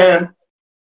Japan,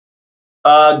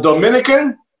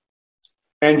 Dominican,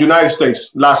 and United States.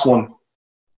 Last one.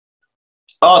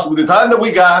 With the time that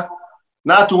we got,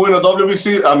 not to win a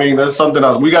WBC, I mean, that's something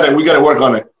else. We got to work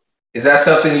on it. Is that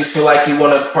something you feel like you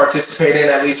want to participate in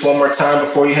at least one more time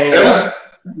before you hang it up?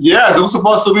 Yes, it was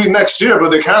supposed to be next year, but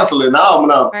they canceled it. Now I'm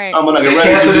gonna get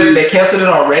ready. They canceled it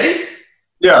already?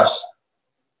 Yes.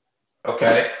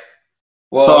 Okay.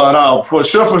 Well, so no, for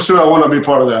sure, I want to be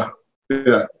part of that.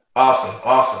 Yeah.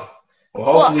 Awesome. Well,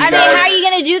 hopefully, how are you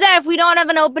gonna do that if we don't have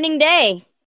an opening day?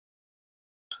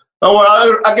 Oh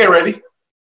well, I get ready.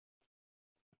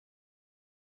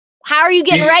 How are you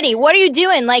getting ready? What are you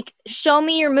doing? Like, show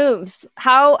me your moves.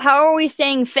 How are we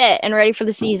staying fit and ready for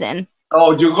the season?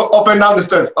 Oh, you go up and down the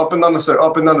stairs, up and down the stairs,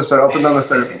 up and down the stairs, up and down the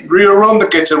stairs. Room the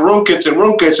kitchen, room kitchen.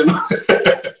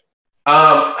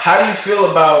 How do you feel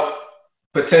about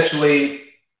potentially,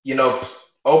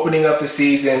 opening up the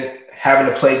season,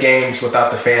 having to play games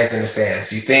without the fans in the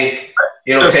stands? You think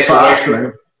it'll take away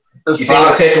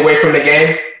from the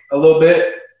game a little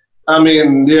bit? I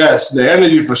mean, yes, the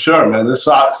energy for sure, man. It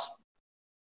sucks.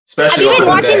 Especially have you been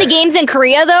watching the games in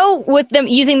Korea though, with them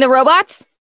using the robots?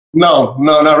 No,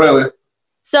 not really.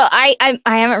 So I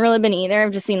haven't really been either.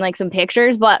 I've just seen like some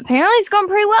pictures, but apparently it's going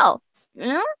pretty well.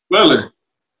 Yeah. Really?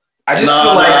 I just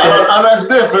feel like it's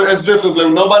different. It's different.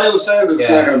 Like, nobody was saying it's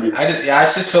not gonna be. I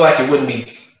just feel like it wouldn't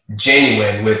be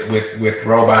genuine with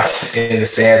robots in the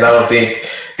stands. I don't think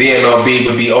the MLB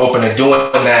would be open to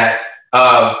doing that.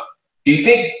 Do you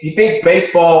think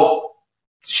baseball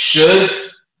should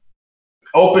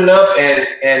open up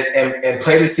and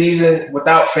play the season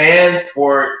without fans,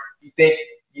 or you think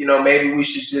maybe we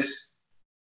should just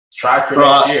try for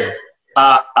next year?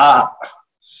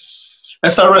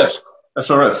 It's a risk.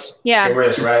 Yeah, it's a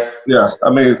risk, right? Yes,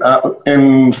 I mean,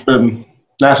 and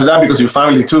after that, because your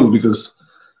family too, because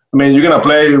I mean, you're gonna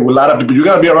play with a lot of people. You're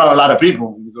gonna be around a lot of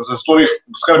people because it's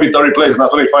gonna be 30 players,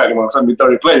 not 25 anymore. It's gonna be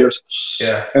 30 players.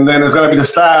 Yeah. And then it's gonna be the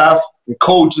staff, the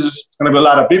coaches. It's gonna be a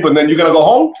lot of people. And then you're gonna go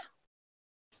home.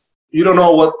 You don't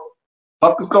know what the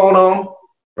fuck is going on.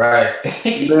 Right.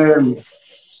 Then,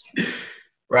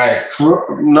 right.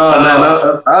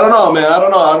 No. I don't know, man. I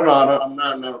don't know. I'm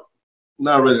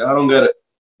not really. I don't get it.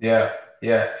 Yeah.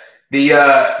 The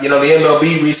the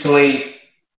MLB recently,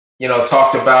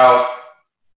 talked about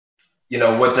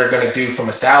what they're going to do from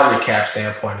a salary cap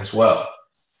standpoint as well.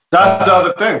 That's the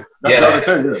other thing. That's the other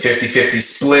thing. 50-50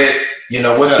 split.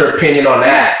 What's your opinion on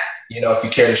that? If you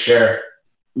care to share.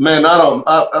 Man, I'm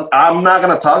not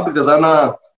going to talk because I'm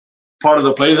not part of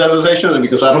the Players Association and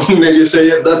because I don't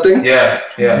negotiate that thing. Yeah.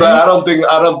 But I don't think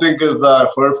it's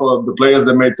fair for the players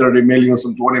that made 30 million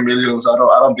and 20 million. I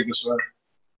don't think it's fair.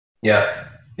 Yeah.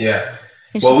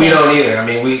 Well, we don't either. I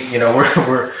mean,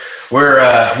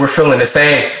 we're feeling the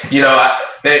same.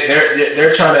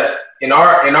 They're trying to in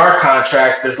our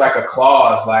contracts. There's like a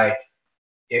clause like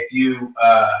if you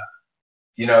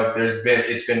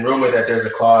it's been rumored that there's a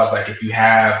clause like if you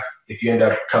end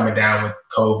up coming down with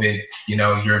COVID,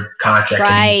 your contract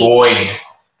can be void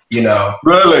You know,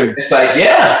 really? It's like,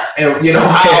 yeah, and you know,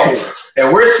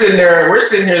 and we're sitting here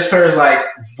as players like,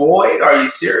 Void, are you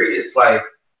serious? Like,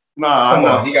 nah, come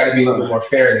on, you got to be a little more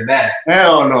fair than that.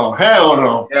 Hell no.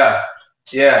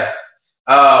 Yeah.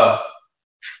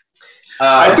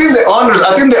 I think the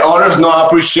owners not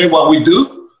appreciate what we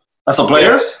do as a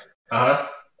players. You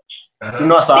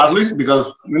know, as athletes, because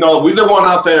you know we're the one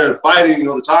out there fighting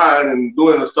all the time and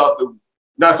doing the stuff that we're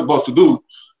not supposed to do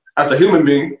as a human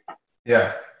being.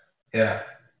 Yeah. You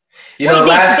Wait, know,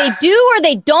 they do or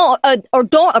they don't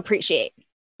appreciate.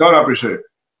 Don't appreciate it.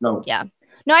 No. Yeah.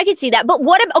 No, I can see that. But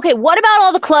what about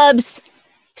all the clubs?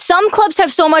 Some clubs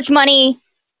have so much money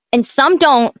and some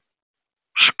don't.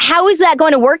 How is that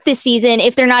going to work this season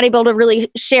if they're not able to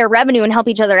really share revenue and help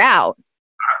each other out?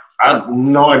 I have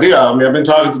no idea. I mean, I've been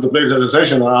talking to the Players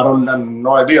Association. I have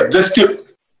no idea.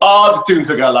 All the teams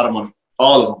that got a lot of money.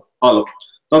 All of them.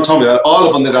 Don't tell me that. All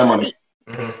of them, they got money.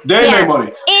 Mm-hmm. They make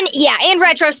money. In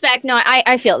retrospect, no,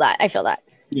 I feel that.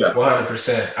 Yeah.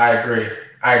 100%. I agree.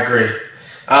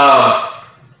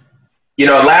 You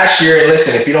know, last year, and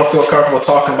listen, if you don't feel comfortable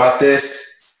talking about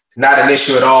this, not an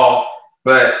issue at all.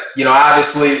 But, you know,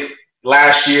 obviously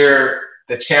last year,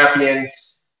 the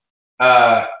champions,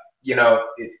 you know,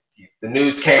 the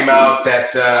news came out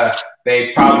that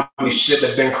they probably shouldn't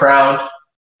have been crowned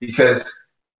because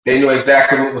they knew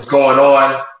exactly what was going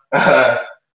on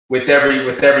with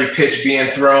every pitch being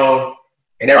thrown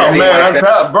and everything like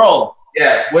that. Bro.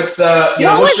 Yeah, what's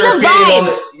what's your opinion on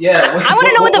the I want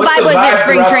to know what the vibe was at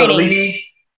spring training. The league?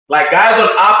 Like guys on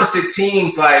opposite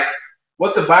teams, like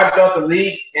what's the vibe throughout the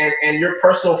league and your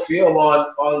personal feel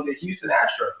on the Houston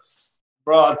Astros?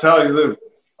 Bro, I'll tell you, they're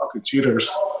fucking cheaters.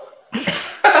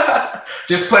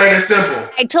 Just plain and simple.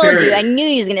 I told you. I knew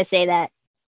he was gonna say that.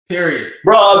 Period.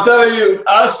 Bro, I'm telling you,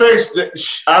 I faced the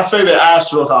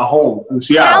Astros at home in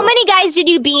Seattle. How many guys did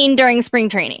you bean during spring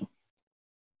training?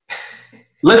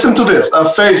 Listen to this.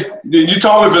 You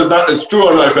tell me if it's true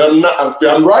or not. If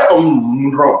I'm right or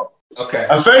I'm wrong. Okay.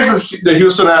 I faced the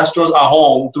Houston Astros at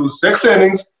home through 6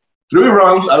 innings, 3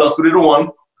 runs. I lost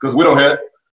 3-1 because we don't hit.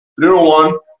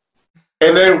 3-1.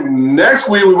 And then next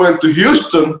week we went to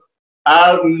Houston.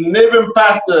 I never even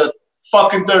passed the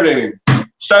fucking 3rd inning.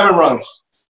 7 runs.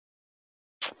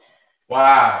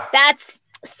 Wow. That's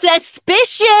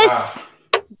suspicious. Wow.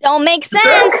 Don't make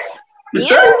sense. Yeah.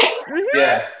 Mm-hmm.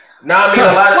 Yeah. No, I mean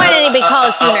why didn't anybody call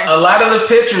us sooner? A lot of the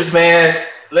pitchers, man.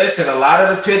 Listen, a lot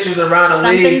of the pitchers around the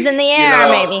league. Something's in the air,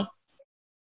 maybe.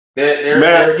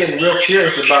 They're getting real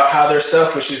curious about how their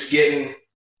stuff was just getting.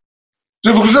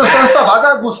 Dude, stuff. I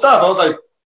got good stuff. I was like,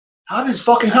 how did this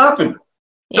fucking happen?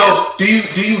 So do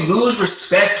you lose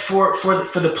respect for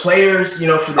the players? You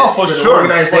know, for the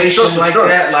organization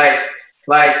that,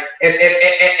 like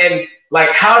and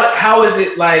like how is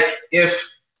it like if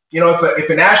you know if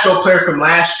an Astro player from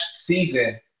last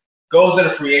season goes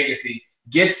into free agency,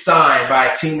 gets signed by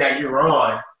a team that you're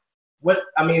on,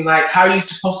 how are you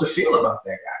supposed to feel about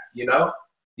that guy? You know,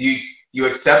 you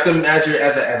accept him as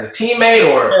a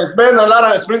teammate, or it's been a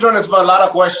lot of spring training. It's been a lot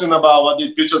of question about what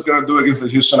the pitcher's gonna do against the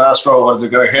Houston Astros, or they're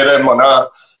gonna hit him or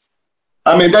not.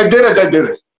 I mean, they did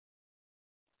it.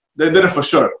 They did it for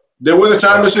sure. They win the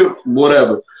championship,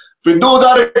 whatever. If you do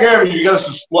that again, you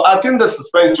gotta. Well, I think the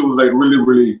suspension was like really,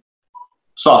 really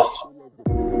soft.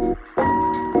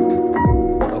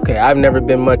 Okay, I've never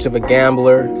been much of a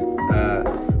gambler,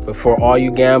 but for all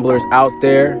you gamblers out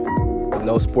there, with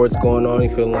no sports going on, you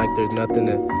feeling like there's nothing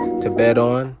to bet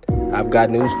on, I've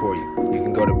got news for you. You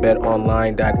can go to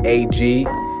betonline.ag,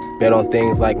 bet on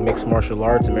things like mixed martial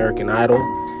arts, American Idol,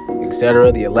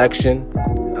 etc., the election.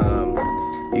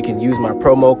 You can use my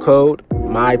promo code,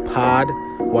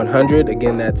 MyPod100.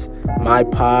 Again, that's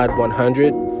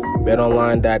MyPod100,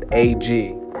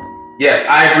 betonline.ag. Yes,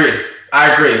 I agree,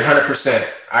 100%.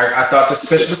 I thought the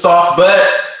suspension was soft, but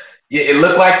it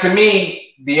looked like to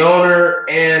me the owner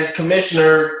and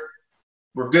commissioner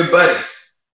were good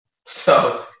buddies.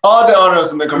 So all the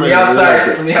owners and the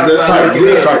commissioner from the outside,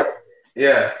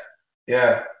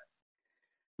 yeah.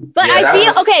 But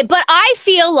I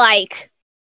feel like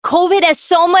COVID has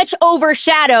so much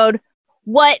overshadowed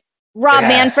what Rob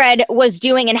Manfred was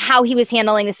doing and how he was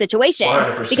handling the situation.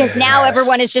 Because now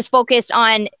everyone is just focused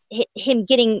on him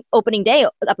getting opening day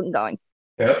up and going.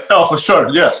 Yep. Oh, for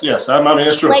sure. Yes. I mean,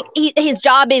 it's true. Like his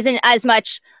job isn't as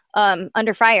much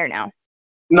under fire now.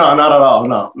 No, not at all.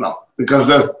 No. Because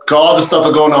all the stuff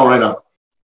that's going on right now.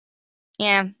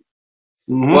 Yeah.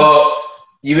 Mm-hmm. Well,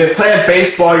 you've been playing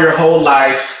baseball your whole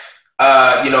life.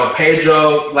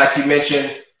 Pedro, like you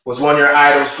mentioned, was one of your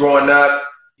idols growing up.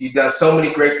 You've done so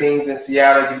many great things in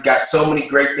Seattle. You've got so many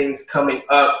great things coming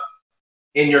up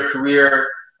in your career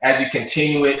as you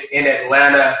continue it in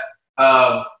Atlanta.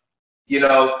 You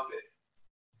know,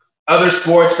 other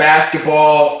sports,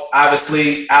 basketball,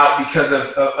 obviously out because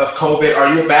of COVID.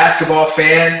 Are you a basketball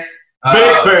fan?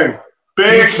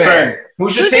 Big fan.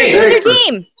 Who's your team? Who's your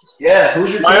team? Yeah,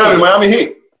 who's your team? Miami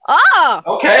Heat. Oh.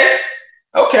 Okay.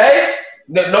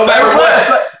 No matter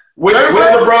what. With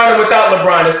LeBron and without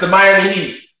LeBron, it's the Miami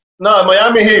Heat. No,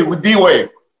 Miami Heat with D-Wade.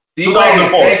 D-Wade,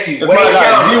 thank you. Wade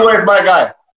County. D-Wade's my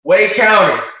guy. Wade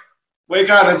County.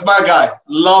 It's my guy.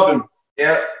 Love him.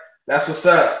 Yep, that's what's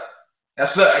up.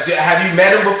 Have you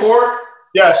met him before?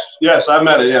 Yes, I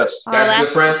met him, yes. You guys are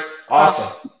good friends?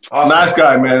 Awesome. Nice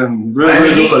guy, man.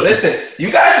 Really good. Listen,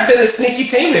 you guys have been a sneaky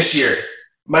team this year.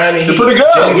 Miami Heat. They're pretty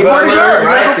good. Jimmy Butler,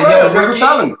 right? They're good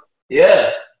talent.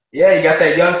 Yeah, you got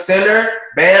that young center,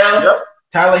 Bam,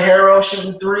 Tyler Herro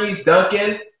shooting threes,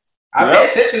 Duncan. I pay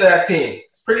attention to that team.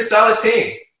 It's a pretty solid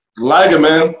team. Like it,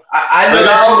 man. I know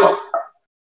that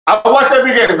I watch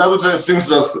every game. That was the thing.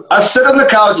 I sit on the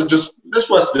couch and just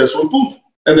watch this one, boom,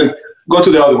 and then go to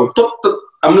the other one.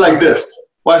 I'm like this,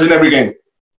 watching every game.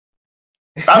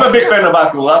 I'm a big fan of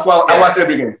basketball. That's why I watch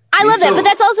every game. I love that, but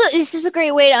that's also it's just a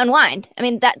great way to unwind. I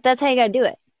mean, that's how you got to do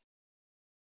it.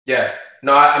 Yeah.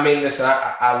 No, I mean, listen,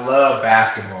 I love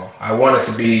basketball. I wanted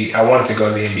to go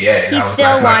to the NBA. He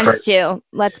still wants to.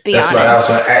 Let's be honest.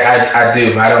 I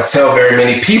do. I don't tell very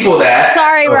many people that.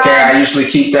 Sorry, Ron. Okay, I usually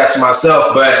keep that to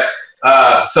myself. But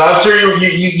so I'm sure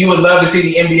you would love to see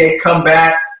the NBA come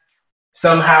back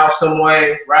somehow, some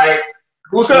way, right?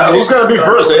 Who's gonna be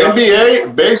first? The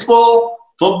NBA, baseball,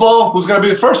 football. Who's gonna be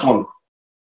the first one?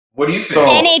 What do you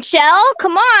think? NHL?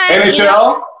 Come on.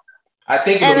 NHL. I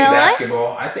think it'll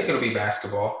be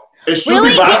basketball. It should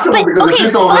be basketball because the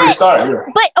season already started.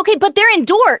 Yeah. But they're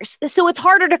indoors, so it's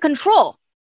harder to control.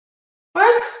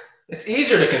 What? It's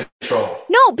easier to control.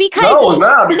 No, because it's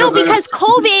not. Because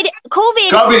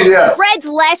COVID spreads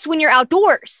less when you're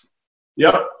outdoors.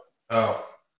 Yep. Oh.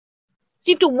 So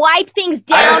you have to wipe things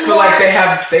down. I just feel like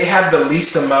they have the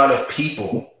least amount of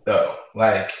people though,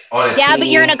 like on a team. Yeah, but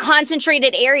you're in a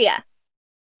concentrated area,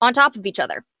 on top of each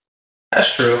other.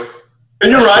 That's true.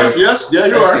 And you're right. Yes. Yeah,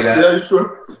 you're right. Yeah, you're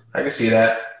true. I can see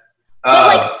that.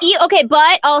 But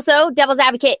but also, devil's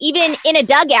advocate, even in a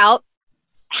dugout,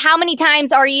 how many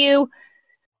times are you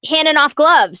handing off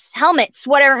gloves, helmets,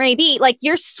 whatever it may be? Like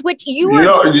you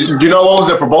know what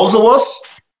the proposal was?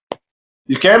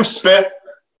 You can't spit.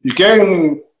 You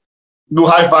can't do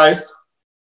high fives.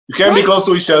 You can't be close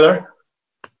to each other.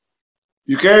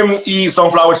 You can't eat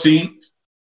sunflower seeds.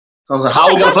 I was like, how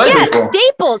are we going to play baseball?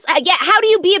 Staples. How do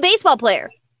you be a baseball player?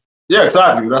 Yeah,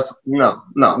 exactly. That's no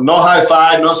high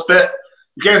five, no spit.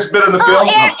 You can't spit in the field.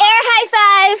 Air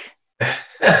high five.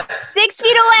 6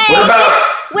 feet away.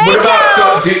 What about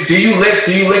so do you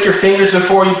lick your fingers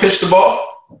before you pitch the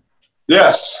ball?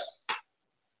 Yes.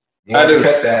 I do.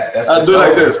 Cut that. I do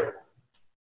like this.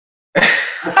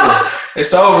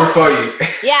 It's over for you.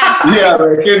 Yeah. Yeah,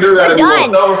 man, you can't do that anymore.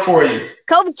 It's over for you.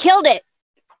 COVID killed it.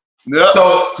 Yeah.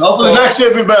 So next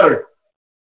year be better.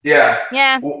 Yeah.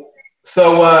 Yeah.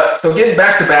 So getting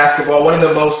back to basketball, one of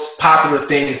the most popular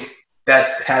things that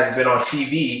has been on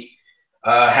TV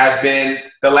has been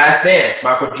The Last Dance.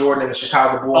 Michael Jordan and the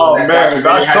Chicago Bulls. Oh man, have you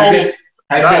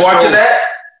been watching that?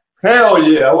 Hell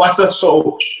yeah, I watch that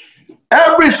show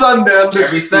every Sunday. I'm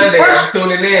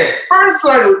tuning in. First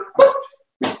Sunday.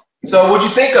 So what'd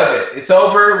you think of it? It's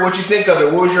over. What'd you think of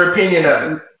it? What was your opinion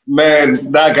of it?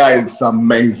 Man, that guy is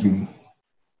amazing.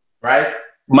 Right?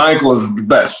 Michael is the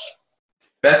best.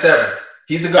 Best ever.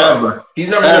 He's the GOAT. He's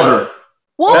number one.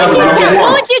 What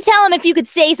would you tell him if you could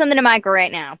say something to Michael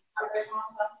right now?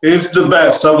 He's the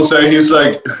best. I would say he's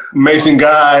like amazing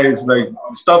guy. It's like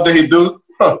stuff that he do.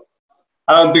 I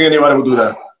don't think anybody would do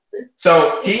that.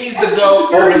 So he's the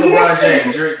GOAT over LeBron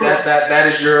James.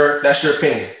 That's your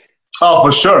opinion. Oh,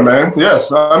 for sure, man.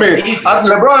 Yes. I mean,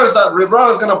 LeBron is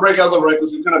gonna break out the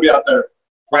records. He's gonna be out there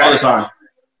all the time.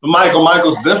 But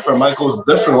Michael's different. Michael's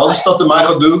different. All the stuff that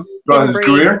Michael do throughout his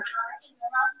career.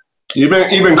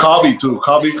 Even Kobe too.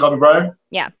 Kobe Bryant.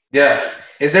 Yeah. Yeah.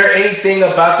 Is there anything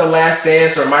about The Last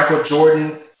Dance or Michael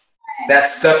Jordan that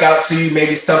stuck out to you?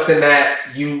 Maybe something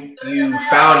that you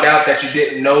found out that you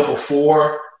didn't know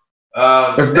before?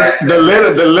 The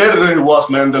leader that he was,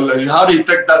 man. How did he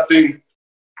take that thing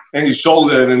and he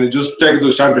shouldered it and he just take it to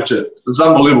the championship? It's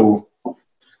unbelievable.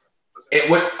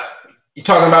 You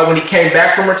talking about when he came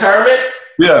back from retirement?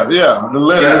 Yeah. The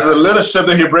leadership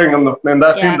that he bring in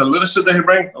that team, the leadership that he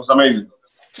bring was amazing.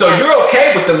 So you're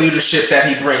okay with the leadership that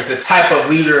he brings, the type of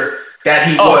leader that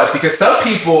he was? Because some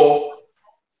people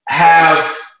have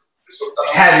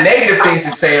had negative things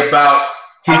to say about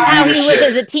his how leadership. he was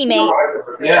as a teammate.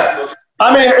 Yeah.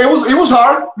 I mean, it was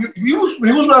hard. He was.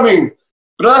 I mean,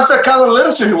 but that's the kind of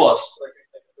leadership he was.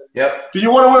 Yep. If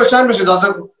you want to win a championship, that's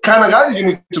the kind of guy that you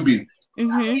need to be.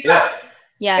 Mm-hmm. Yeah.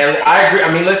 Yeah. And I agree.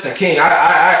 I mean, listen, King,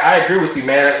 I agree with you,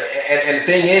 man. And the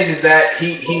thing is that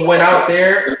he went out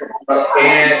there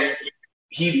and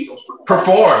he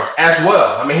performed as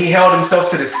well. I mean, he held himself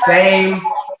to the same,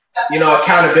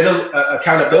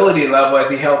 accountability level as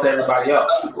he held to everybody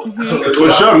else. Mm-hmm.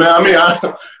 For sure, man. I mean,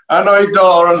 I know he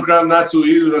thought Orange Grant not too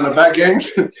easy in the back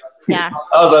games. Yeah.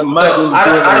 I was like, Michael.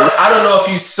 I don't know if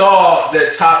you saw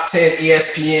the top 10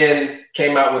 ESPN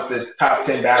came out with the top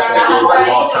 10 basketball series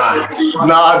of all time.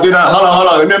 No, I did not. Hold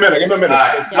on. Give me a minute. All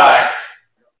right.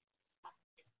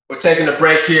 We're taking a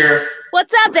break here.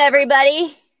 What's up,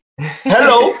 everybody?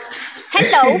 Hello.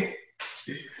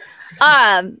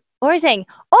 What was I saying?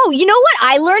 Oh, you know what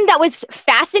I learned that was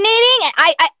fascinating?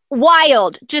 I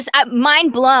wild, just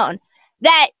mind blown.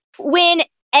 That when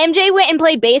MJ went and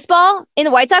played baseball in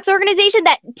the White Sox organization,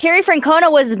 that Terry Francona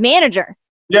was his manager.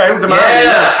 Yeah, he was the manager.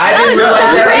 Yeah, I didn't realize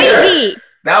so that crazy. Either.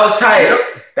 That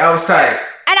was tight.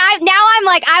 And I'm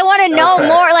like, I want to know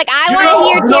more. Like, I want to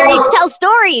hear Terry tell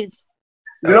stories.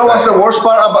 You know what's the worst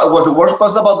part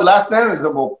about the last name is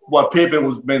about what Pippen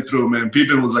was been through, man.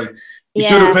 Pippen was like, you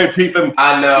should have paid Pippen.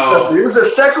 I know. He was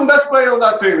the second best player on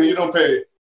that team, and you don't pay.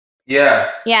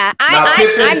 Yeah. Yeah.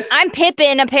 I'm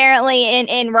Pippen apparently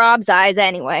in Rob's eyes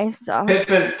anyway. So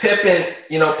Pippen.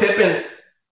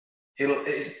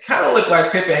 It kind of looked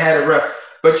like Pippen had it rough.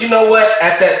 But you know what?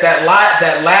 At that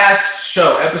last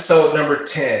show, episode number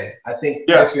 10, I think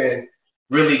Pippen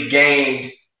really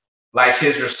gained like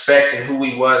his respect and who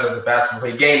he was as a basketball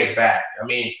player. He gained it back. I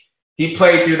mean, he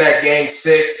played through that game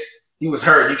 6. He was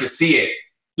hurt. You could see it.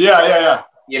 Yeah.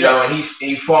 And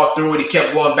he fought through it. He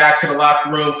kept going back to the locker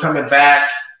room, coming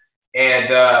back, and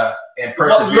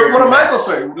persevered. Look what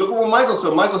Michael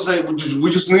said. Michael said, we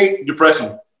just need your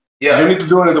presence. Yeah. You need to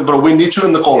do anything, but we need you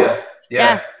in the court.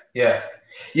 Yeah.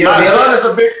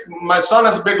 My son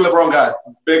is a big LeBron guy.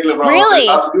 Big LeBron. Really?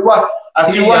 After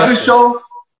you watch this show,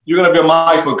 you're gonna be a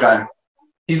Michael guy.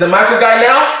 He's a Michael guy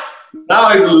now? Now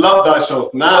he love that show.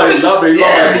 Now he love it.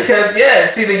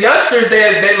 See the youngsters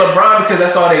they LeBron because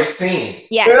that's all they've seen.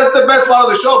 Yeah. That's the best part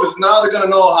of the show because now they're gonna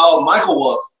know how Michael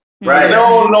was. Right. They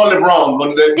all know LeBron,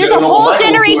 but there's a whole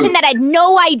generation that had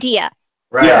no idea.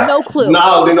 Right. Yeah. No clue.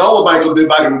 Now they know what Michael did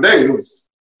back in the day. It was,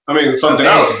 something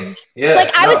else. Yeah.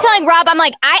 Like I was telling Rob, I'm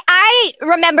like, I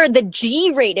remember the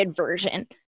G-rated version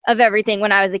of everything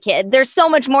when I was a kid. There's so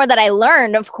much more that I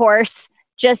learned, of course,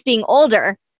 just being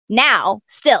older now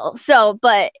still. So,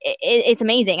 but it's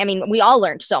amazing. I mean, we all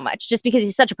learned so much just because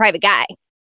he's such a private guy.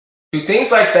 Do things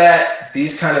like that,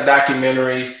 these kind of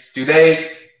documentaries, do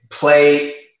they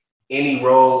play any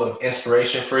role of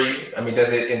inspiration for you? I mean,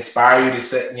 does it inspire you to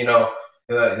say, they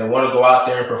want to go out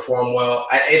there and perform well?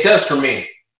 It does for me.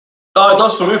 Oh, it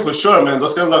does for me for sure, man.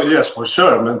 Those things yes, for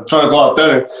sure, man. Trying to go out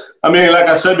there. Like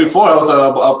I said before,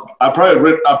 I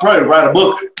probably write a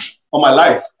book on my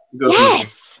life.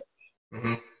 Yes.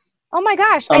 Mm-hmm. Oh my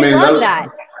gosh, I love that.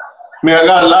 I mean, I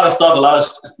got a lot of stuff, a lot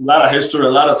of history, a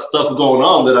lot of stuff going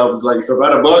on that I was like, if I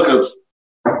write a book, it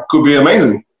could be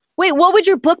amazing. Wait, what would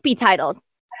your book be titled?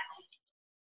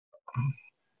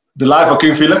 The Life of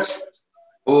King Felix.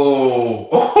 Oh.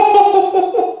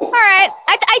 All right.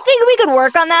 I think we could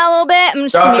work on that a little bit. I'm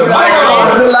just The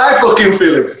Life of King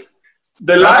Felix.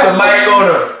 The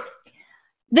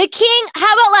King.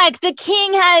 How about the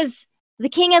king has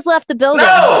left the building?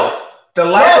 No. The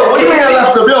Life of King Felix.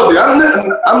 Left the building.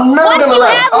 I'm never gonna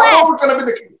left. I'm always gonna be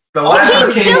the king. The Life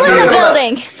of King still in the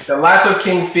building. The Life of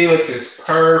King Felix is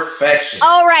perfection.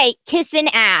 All right, kissing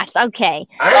ass. Okay.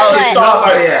 I'm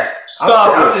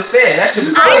just saying that shit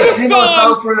is crazy. I know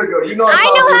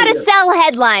how to sell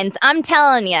headlines. I'm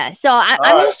telling you. So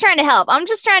I'm just trying to help. I'm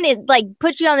just trying to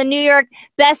put you on the New York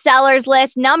bestsellers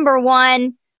list,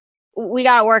 #1. We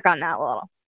gotta work on that a little.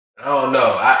 Oh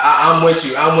no, I'm with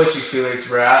you. I'm with you, Felix,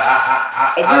 bro.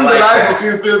 I think the Life of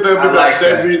King Felix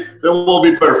that will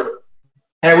be perfect.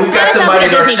 Hey, we've got somebody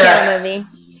in our chat.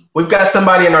 We've got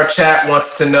somebody in our chat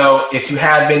wants to know if you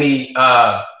have any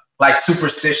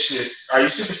superstitious. Are you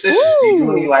superstitious? Ooh. Do you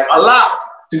do any a lot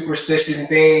superstition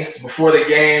things before the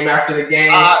game, after the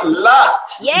game? A lot.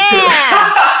 Yeah.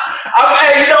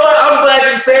 Hey, you know what? I'm glad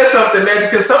you said something, man,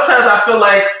 because sometimes I feel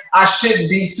like I shouldn't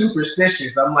be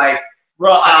superstitious. I'm like,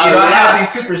 bro, I have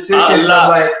these superstitions. I'm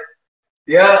like,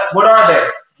 yeah. What are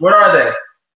they?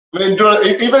 I mean,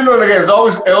 even during the game, it's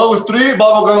always 3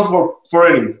 bubble gums for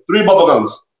innings. 3 bubble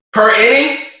gums per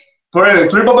inning.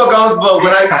 3 bubble gums. But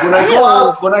when I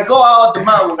go out the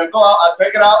mound, I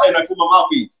take it out and I put my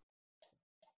mouthpiece.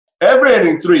 Every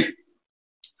inning 3.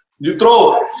 You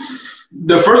throw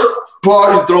the first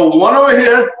part, you throw one over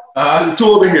here and two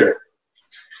over here.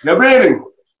 Every inning,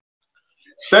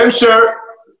 same shirt,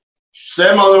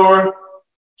 same underwear,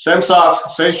 same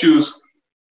socks, same shoes,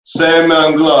 same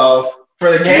glove.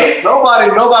 For the game?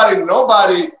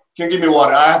 Nobody can give me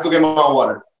water. I have to get my own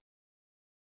water.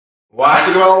 Why? I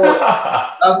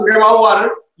have to get my own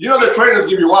water. You know the trainers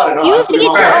give you water. No? You have to get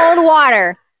your own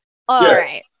water. All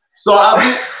right. So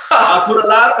I put a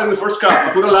lot in the first cup.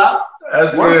 I put a lot.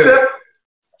 That's one good. sip,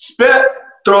 spit,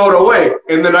 throw it away,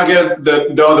 and then I get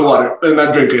the other water, and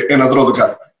I drink it, and I throw the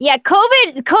cup. Yeah,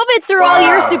 COVID threw all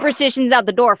your superstitions out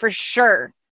the door for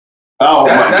sure. Oh my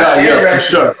God! Yeah, for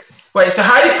sure. Wait, so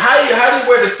how do you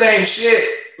wear the same shit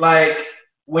like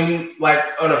when you like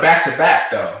on a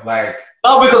back-to-back though? Like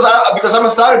no, because I'm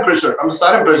a starting pitcher. So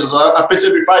I pitch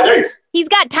every 5 days. He's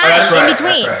got time in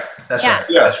between. That's yeah. right.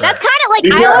 Yeah. That's kind of like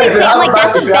I always say, I'm like,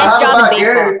 that's the best job in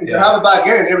baseball. If you have a bad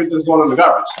game, everything's going in the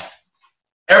garbage.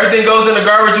 Everything goes in the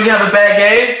garbage. You have a bad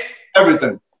game.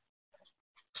 Everything.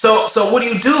 So what do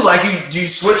you do? Like you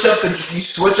switch up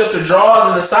the drawers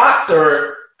and the socks,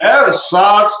 or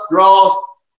socks, drawers.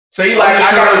 So you like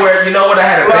I gotta wear. You know what? I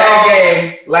had a bad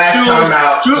game last time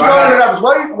out. Shoes going in the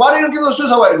garbage. Why do you give those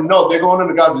shoes away? No, they're going in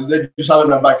the garbage. They just have it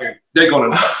in the back end. They're going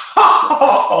in the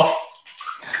garbage.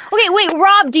 Okay, wait,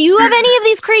 Rob, do you have any of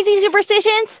these crazy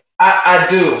superstitions? I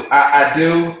do.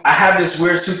 I have this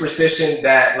weird superstition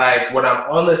that, like, when I'm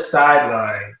on the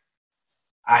sideline,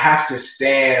 I have to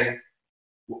stand.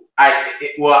 I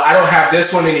don't have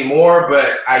this one anymore,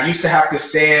 but I used to have to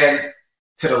stand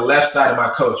to the left side of my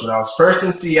coach. When I was first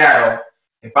in Seattle,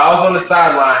 if I was on the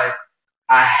sideline,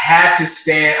 I had to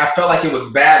stand. I felt like it was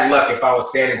bad luck if I was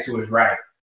standing to his right.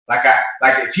 Like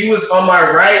if he was on my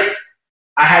right,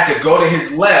 I had to go to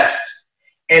his left,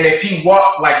 and if he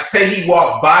walked, like say he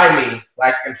walked by me,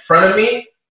 like in front of me,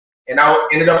 and I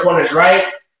ended up on his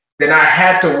right, then I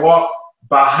had to walk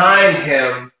behind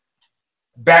him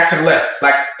back to the left.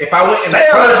 Like if I went in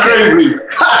front of him,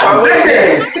 if I went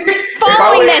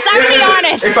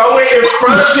in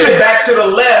front of him back to the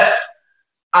left,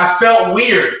 I felt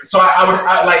weird. So I would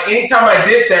like anytime I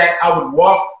did that, I would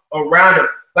walk around him.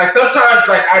 Like sometimes,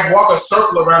 like I'd walk a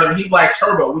circle around him. He'd be like,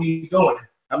 "Turbo, what are you doing?"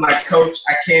 I'm like, "Coach,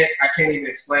 I can't even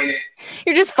explain it."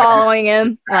 You're just following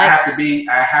him. I have to be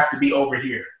over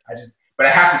here. But I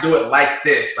have to do it like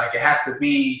this. Like it has to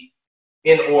be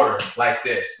in order, like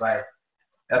this. Like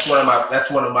that's one of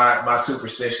my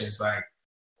superstitions. Like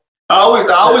I always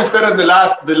said at the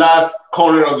last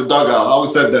corner of the dugout. I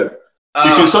always said that.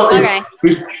 If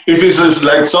it's just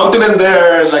like something in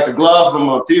there, like a glove from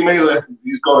a teammate, like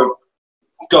he's going.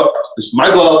 Go. It's my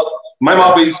glove, my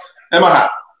mouthpiece, and my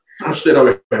hat. I'm sitting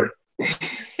over here.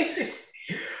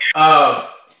 I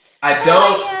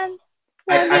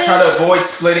try to avoid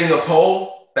splitting a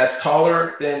pole that's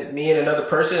taller than me and another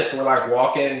person. If we're like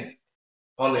walking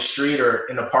on the street or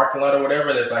in a parking lot or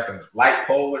whatever, there's like a light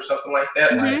pole or something like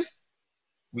that. Mm-hmm. Like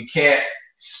we can't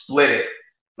split it.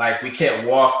 Like we can't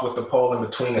walk with the pole in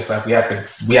between us. Like we have to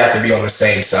be on the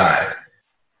same side,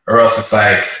 or else it's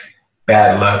like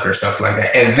bad luck or something like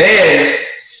that. And then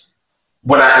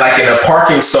when I like in a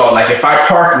parking stall, like if I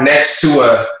park next to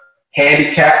a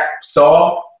handicap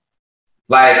stall,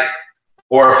 like,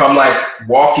 or if I'm like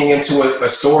walking into a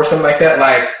store or something like that,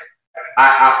 like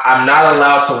I'm not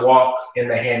allowed to walk in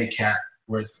the handicap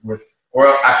or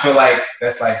I feel like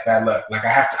that's like bad luck. Like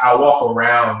I'll walk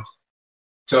around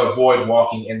to avoid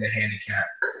walking in the handicap.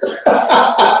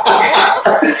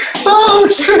 Oh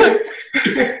shit.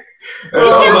 It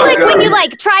sounds like when you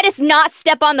like try to not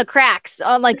step on the cracks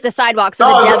on like the sidewalks. No,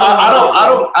 I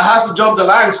don't. I have to jump the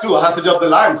lines too. I have to jump the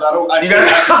lines. I don't like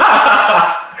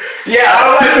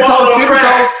walking on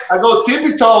cracks. I go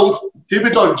tippy toes,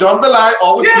 jump the line,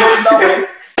 always looking that way.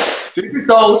 Tippy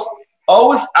toes,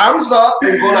 always arms up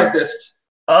and go like this.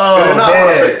 Oh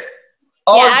man.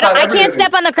 I can't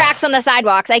step on the cracks on the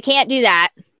sidewalks. I can't do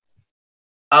that.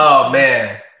 Oh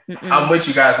man. I'm with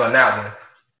you guys on that one.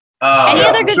 Any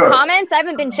other good comments? I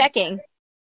haven't been checking.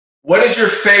 What is your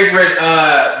favorite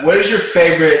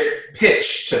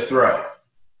pitch to throw?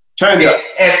 Changeup.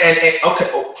 And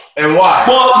okay, and why?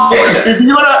 Well,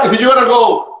 if you're gonna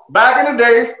go back in the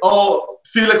days or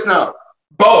Felix now?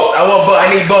 Both. I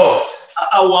need both.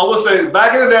 I would say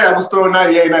back in the day I was throwing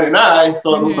 98, 99,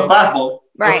 so it was a fastball.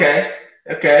 Right.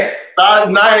 Okay.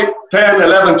 9, 10,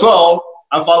 11, 12.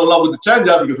 I fell in love with the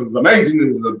changeup because it was amazing.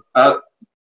 It was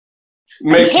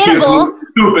make kids look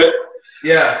stupid.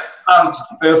 Yeah.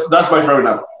 That's my favorite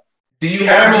now. Do you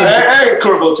have and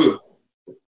curveball too?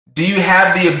 Do you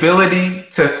have the ability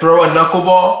to throw a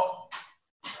knuckleball?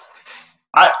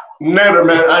 Never,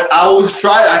 man. I always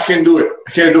try. I can't do it.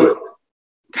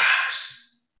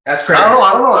 That's crazy. I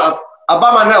don't know. I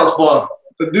buy my nails, but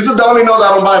this is the only nails I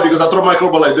don't buy because I throw my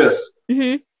curveball like this.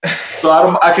 Mm-hmm. So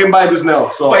I can't buy this nail.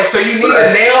 So wait, so you need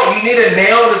a nail? You need a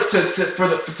nail to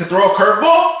throw a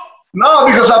curveball? No,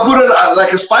 because I put it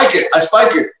like I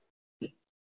spike it.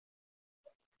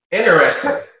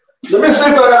 Interesting. Let me see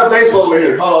if I got a baseball over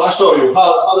here. Oh, I'll show you.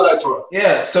 How did I throw it?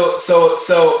 Yeah. So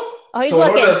in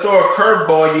order looking. to throw a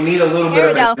curveball, you need a little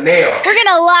bit of a nail. We're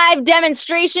gonna live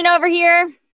demonstration over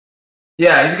here.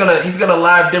 Yeah, he's gonna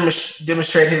live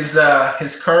demonstrate his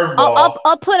curveball.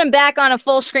 I'll put him back on a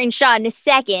full screen shot in a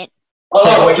second.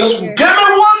 Oh, just give me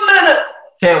 1 minute.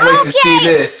 Can't wait to see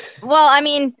this. Well, I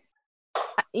mean,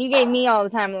 you gave me all the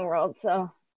time in the world,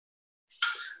 so.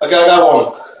 I got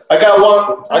one.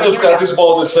 I just got this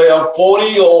ball to say I'm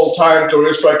 40 all-time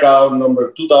career strikeout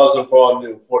number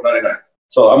 2,499.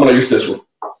 So I'm gonna use this one.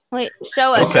 Wait,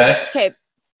 show us. Okay.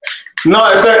 No,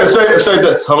 it's like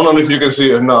this. I don't know if you can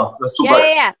see it. No, that's too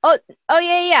bright. Yeah. Oh,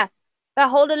 yeah.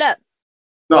 Hold it up.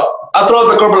 No, I throw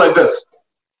the curveball like this.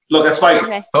 Look, that's fine.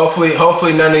 Okay.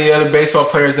 Hopefully none of the other baseball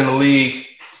players in the league.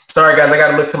 Sorry, guys, I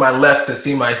gotta look to my left to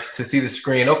see the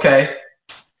screen. Okay.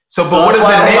 So, but what does the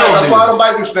nail do? That's why I don't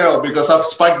bite this nail because I've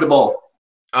spiked the ball.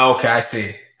 Oh, okay, I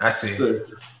see.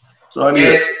 So I need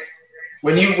it.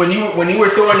 When you were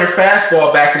throwing your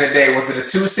fastball back in the day, was it a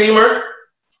 2-seamer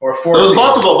or a 4-seamer? It was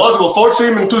multiple,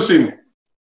 4-seam and 2-seam.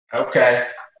 Okay.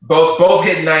 Both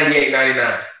hit 98,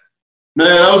 99. Man,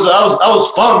 that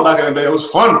was fun back in the day. It was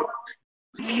fun.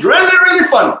 Really, really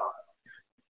fun.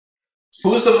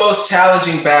 Who's the most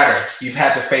challenging batter you've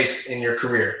had to face in your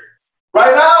career?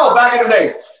 Right now or back in the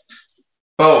day?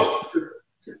 Both.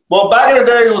 Well, back in the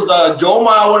day, it was Joe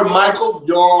Mauer, Michael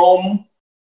Young.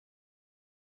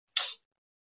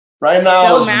 Right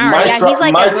now, it's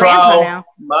Mike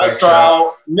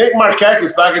Trout, Nick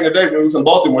Markakis back in the day when he was in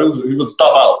Baltimore. He was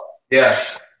tough out. Yeah.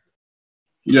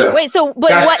 Wait, so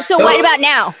what about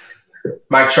now?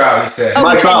 Mike Trout, he said. Oh,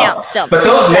 Mike Trout. Still. But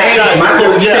those names,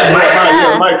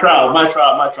 Mike Trout.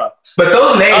 But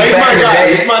those names back in the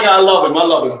day, he's my guy. I love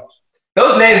him.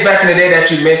 Those names back in the day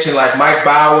that you mentioned, like Mike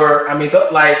Bauer. I mean,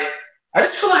 I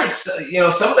just feel like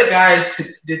some of the guys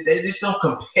they just don't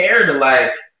compare to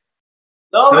like.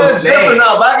 No, man, it's different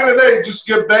now. Back in the day, just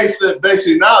get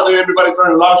basically now everybody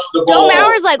trying to launch the ball. Joe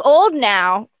Mauer's like old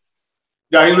now.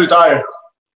 Yeah, he's retired.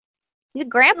 He's a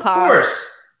grandpa.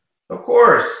 Of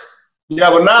course. Yeah,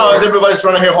 but now everybody's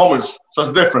trying to hit homers, so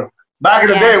it's different. Back in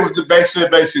the day, it was the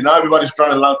basic. Now everybody's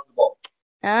trying to launch the ball.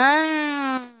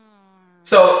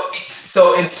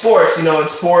 So in sports,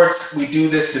 we do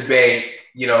this debate.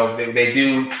 They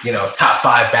do, top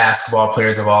 5 basketball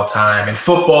players of all time. In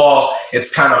football,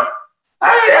 it's kind of,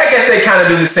 I guess they kind of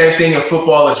do the same thing in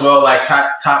football as well, like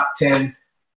top 10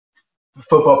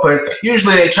 football players.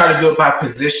 Usually they try to do it by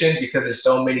position because there's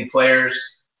so many players,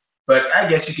 but I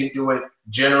guess you can do it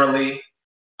generally.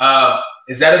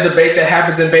 Is that a debate that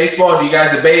happens in baseball? Do you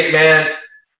guys debate, man?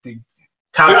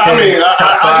 Top 10,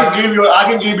 top 5? I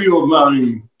can give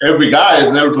you every guy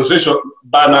in every position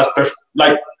by master,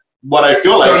 like what I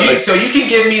feel like. So you can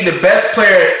give me the best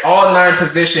player at all 9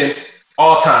 positions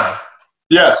all time.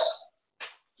 Yes.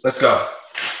 Let's go.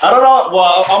 I don't know.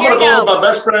 Well, I'm gonna go with my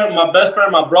best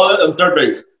friend, my brother, and third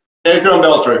base, Adrian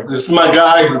Beltre. This is my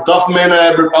guy. He's the toughest man I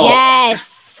ever. Oh,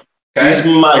 yes. Okay. He's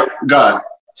my guy.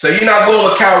 So you're not going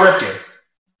with Cal Ripken?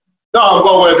 No, I'm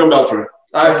going with Adrian Beltre.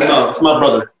 No, it's my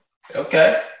brother.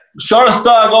 Okay. Shortstop,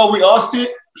 I go with Austin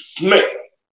Smith.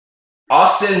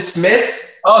 Austin Smith?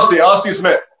 Austin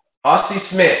Smith. Austin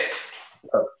Smith.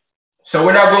 So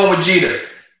we're not going with Jeter.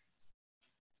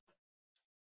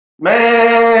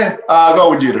 Man, I'll go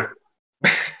with Jeter.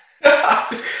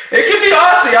 It could be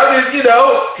Aussie. I'm just,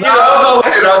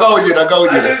 I'll go with Jeter. I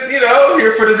just,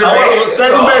 here for the debate.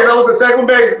 Second base. I was at second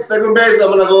base. Second base,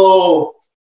 I'm gonna go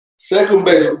second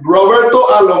base. Roberto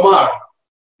Alomar.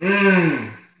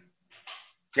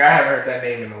 Yeah, I haven't heard that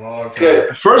name in a long time. Okay,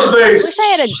 first base. I wish I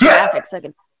had a graphic so I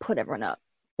could put everyone up.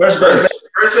 First base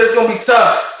is gonna be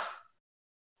tough.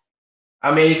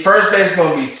 First base is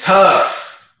gonna be tough.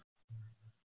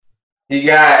 You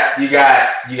got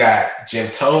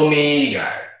Jim Thome.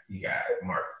 You got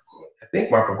Mark. I think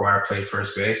Mark McGwire played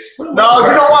first base. No, you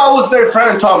know what? I was there.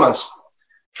 Frank Thomas.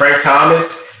 Frank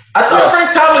Thomas. I thought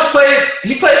Frank Thomas played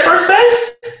first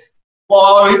base.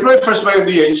 Well, he played first base in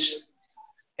DH.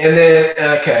 And then,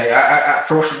 I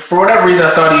for whatever reason,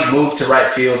 I thought he'd move to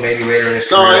right field maybe later in his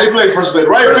career. No, he played first base.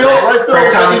 Right field.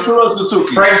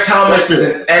 Frank Thomas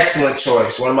is an excellent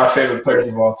choice. One of my favorite players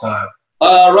of all time.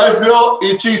 Right field,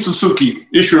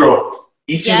 Ichiro.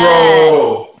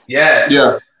 Yes.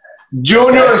 Yeah.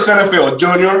 Junior in center field.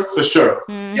 Junior for sure.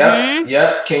 Mm-hmm.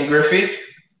 Yep. King Griffey.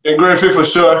 And Griffey for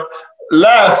sure.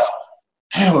 Left.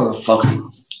 Damn, what the fuck?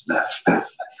 Left.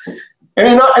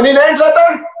 Any names out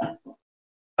there?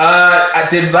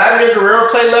 Did Vladimir Guerrero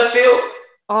play left field?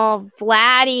 Oh,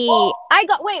 Vladdy. I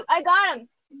got him.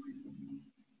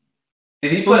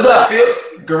 Did he play left field?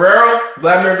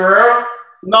 Vladimir Guerrero?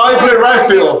 No, he played right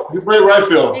field.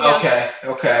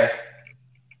 Okay.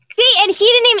 See, and he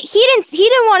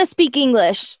didn't want to speak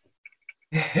English.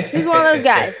 He's one of those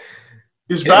guys.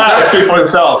 He's bad to speak for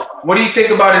himself. What do you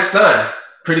think about his son?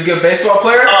 Pretty good baseball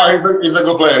player? Oh, he's a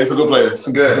good player.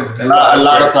 Good. A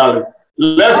lot of talent.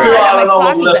 Left field, I don't know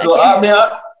what left field. I mean,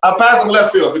 I pass on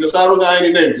left field because I don't got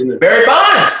any names in there. Barry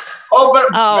Bonds.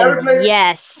 Barry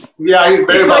yes. Yeah, he's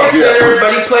Barry Bonds. He played center,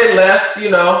 but he played left,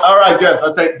 All right, yes.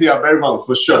 I'll take Barry Bonds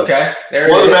for sure. Okay, there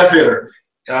One it of the is. best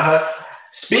hitter.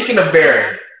 Speaking of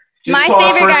Barry, just my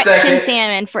pause favorite for a guy, second. Tim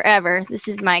Salmon, forever. This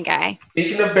is my guy.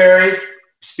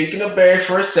 Speaking of Barry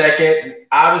for a second,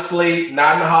 obviously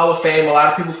not in the Hall of Fame. A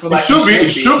lot of people feel like he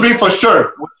should be for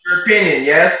sure. What's your opinion?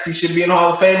 Yes, he should be in the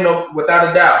Hall of Fame, no, without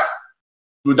a doubt.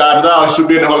 Without a doubt, he should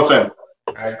be in the Hall of Fame.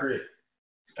 I agree.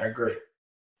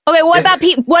 Okay, what about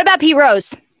Pete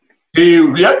Rose?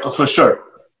 Yep, for sure.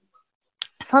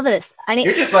 I love this.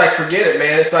 You're just like, forget it,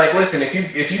 man. It's like, listen,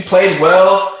 if you played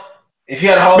well, if you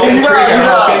had a Hall of Fame career, you had a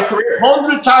Hall of Fame career.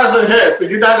 100 times a hit, but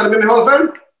you're not going to be in the Hall of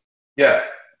Fame? Yeah.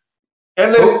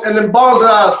 And then Bonds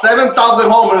 7,000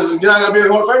 homers, you're not going to be in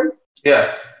the Hall of Fame?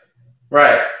 Yeah.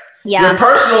 Right. Yeah. Your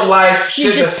personal life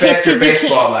shouldn't just affect your pissed 'cause you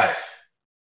baseball life.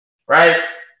 Right?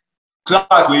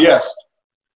 Exactly, yes.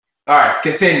 All right,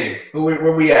 continue.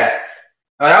 Where we at?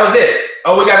 That was it.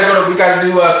 Oh, we gotta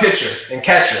do a pitcher and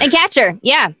catcher. And catcher,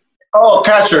 yeah. Oh,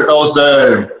 catcher. That was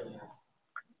the.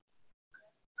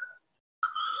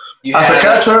 As a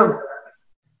catcher,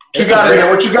 you got it.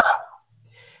 What you got?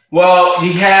 Well,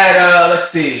 he had. Let's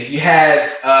see. You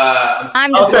had.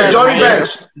 I'll say Johnny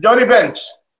Bench. Johnny Bench.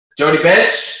 Jody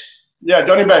Bench. Yeah,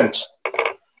 Johnny Bench.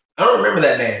 I don't remember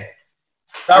that name.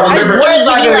 I was going to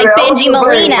give you like Benji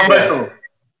Molina.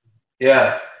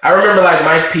 Yeah, I remember like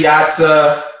Mike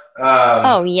Piazza.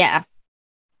 Oh yeah.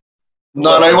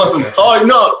 No, it wasn't. Oh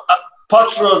no,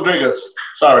 Pudge Rodriguez.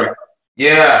 Sorry.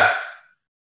 Yeah.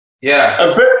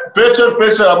 Pitcher.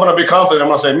 I'm gonna be confident. I'm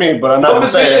gonna say me, but I'm not gonna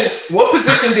say it. What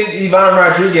position did Ivan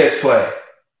Rodriguez play?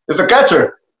 It's a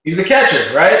catcher. He was a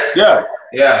catcher, right? Yeah.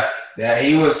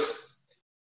 He was.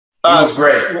 He was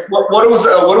great. What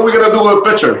are we gonna do with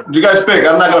a pitcher? You guys pick.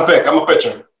 I'm not gonna pick. I'm a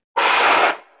pitcher.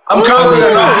 I'm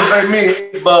confident not to say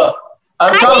me, but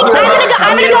I'm confident.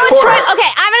 I'm gonna go with Troy.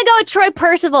 Okay, I'm gonna go with Troy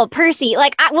Percy.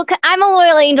 Like I'm a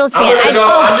loyal Angels fan.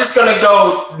 I'm just gonna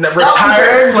go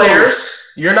retired players.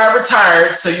 You're not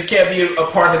retired, so you can't be a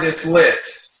part of this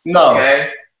list. No.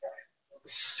 Okay.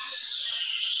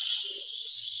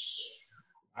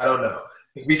 I don't know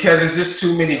because there's just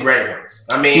too many great ones.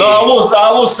 I mean, no,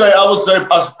 I will say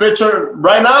as pitcher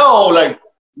right now, or like.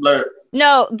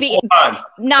 No, not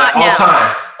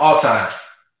now. All time.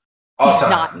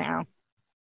 Not now.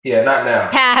 Yeah, not now.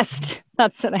 Past.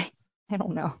 That's what I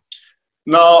don't know.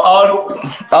 No,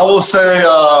 I will say.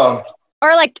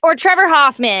 Or Trevor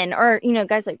Hoffman, or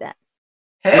guys like that.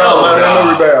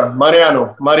 Mariano Rivera. Yeah,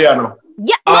 Mariano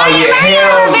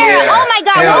Rivera. Oh my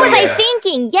God, what was I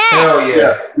thinking? Yes. Hell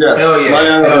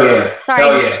yeah. Sorry,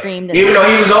 I screamed. Even though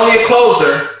he was only a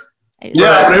closer.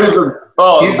 Yeah, but he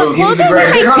was a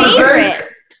great. He's my favorite.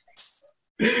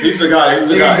 He's the guy.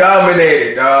 He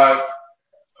dominated, dog.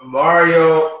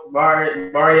 Mariano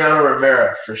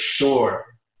Rivera for sure.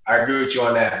 I agree with you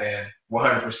on that, man.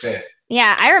 100%.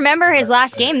 Yeah, I remember his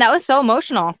last game. That was so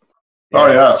emotional. Oh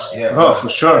yes. Yeah. Oh, for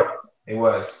sure. It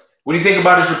was. What do you think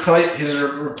about his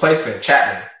replacement,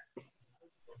 Chapman?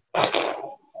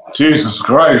 Jesus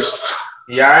Christ.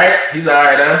 You all right? He's all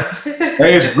right, huh?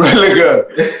 He's really good.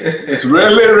 It's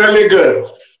really, really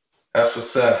good. That's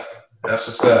what's up.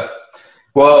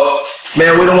 Well,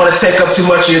 man, we don't want to take up too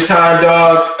much of your time,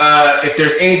 dog. If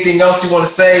there's anything else you want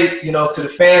to say, to the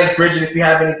fans, Bridget, if you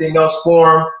have anything else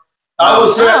for them. I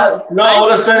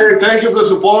want to say thank you for the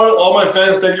support. All my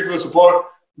fans, thank you for the support.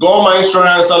 Go on my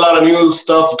Instagram. There's a lot of new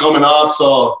stuff coming up.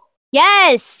 So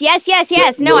yes.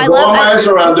 No, I love. Go on my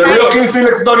Instagram. The Real King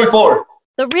Felix 34.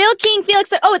 The Real King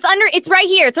Felix. Oh, it's right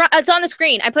here. It's on the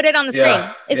screen. I put it on the screen.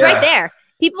 It's right there.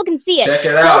 People can see it. Check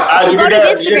it out. So go to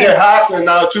his Instagram. You get hacks and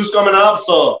now Choose coming up.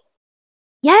 So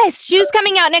yes, Shoes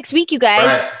coming out next week, you guys.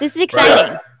 Right. This is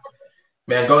exciting. Right.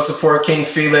 Man, go support King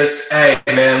Felix. Hey,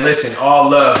 man, listen, all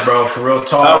love, bro, for real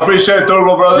talk. I appreciate it,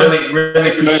 Turbo, brother. Really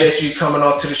appreciate you coming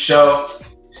on to the show.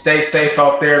 Stay safe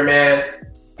out there, man.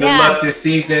 Good luck this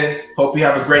season. Hope you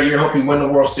have a great year. Hope you win the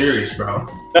World Series, bro.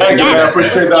 Thank you, man. I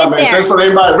appreciate that, man. Thanks for the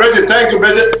invite. Bridget, thank you,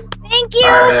 Bridget. Thank you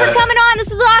for coming on.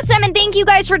 This is awesome, and thank you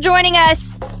guys for joining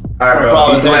us. All right,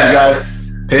 bro. Be blessed.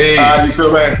 Peace. You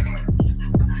too,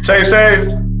 man. Stay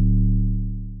safe.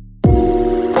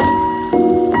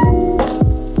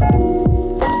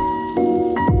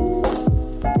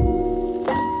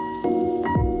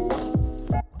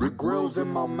 In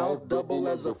my mouth double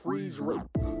as a freeze rate.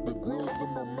 The grills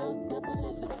in my mouth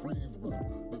double as a freeze rate.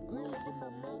 The grills in my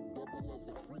mouth double as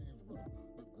a freeze rate.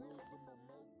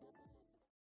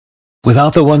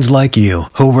 Without the ones like you,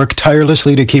 who work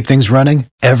tirelessly to keep things running,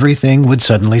 everything would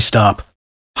suddenly stop.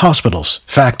 Hospitals,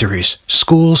 factories,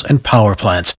 schools, and power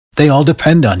plants, they all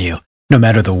depend on you. No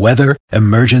matter the weather,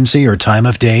 emergency, or time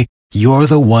of day, you're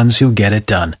the ones who get it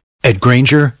done. At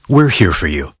Grainger, we're here for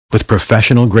you with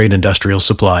professional-grade industrial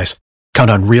supplies. Count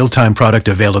on real-time product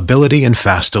availability and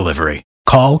fast delivery.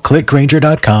 Call, click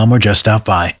Grainger.com, or just stop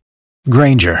by.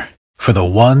 Grainger, for the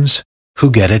ones who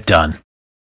get it done.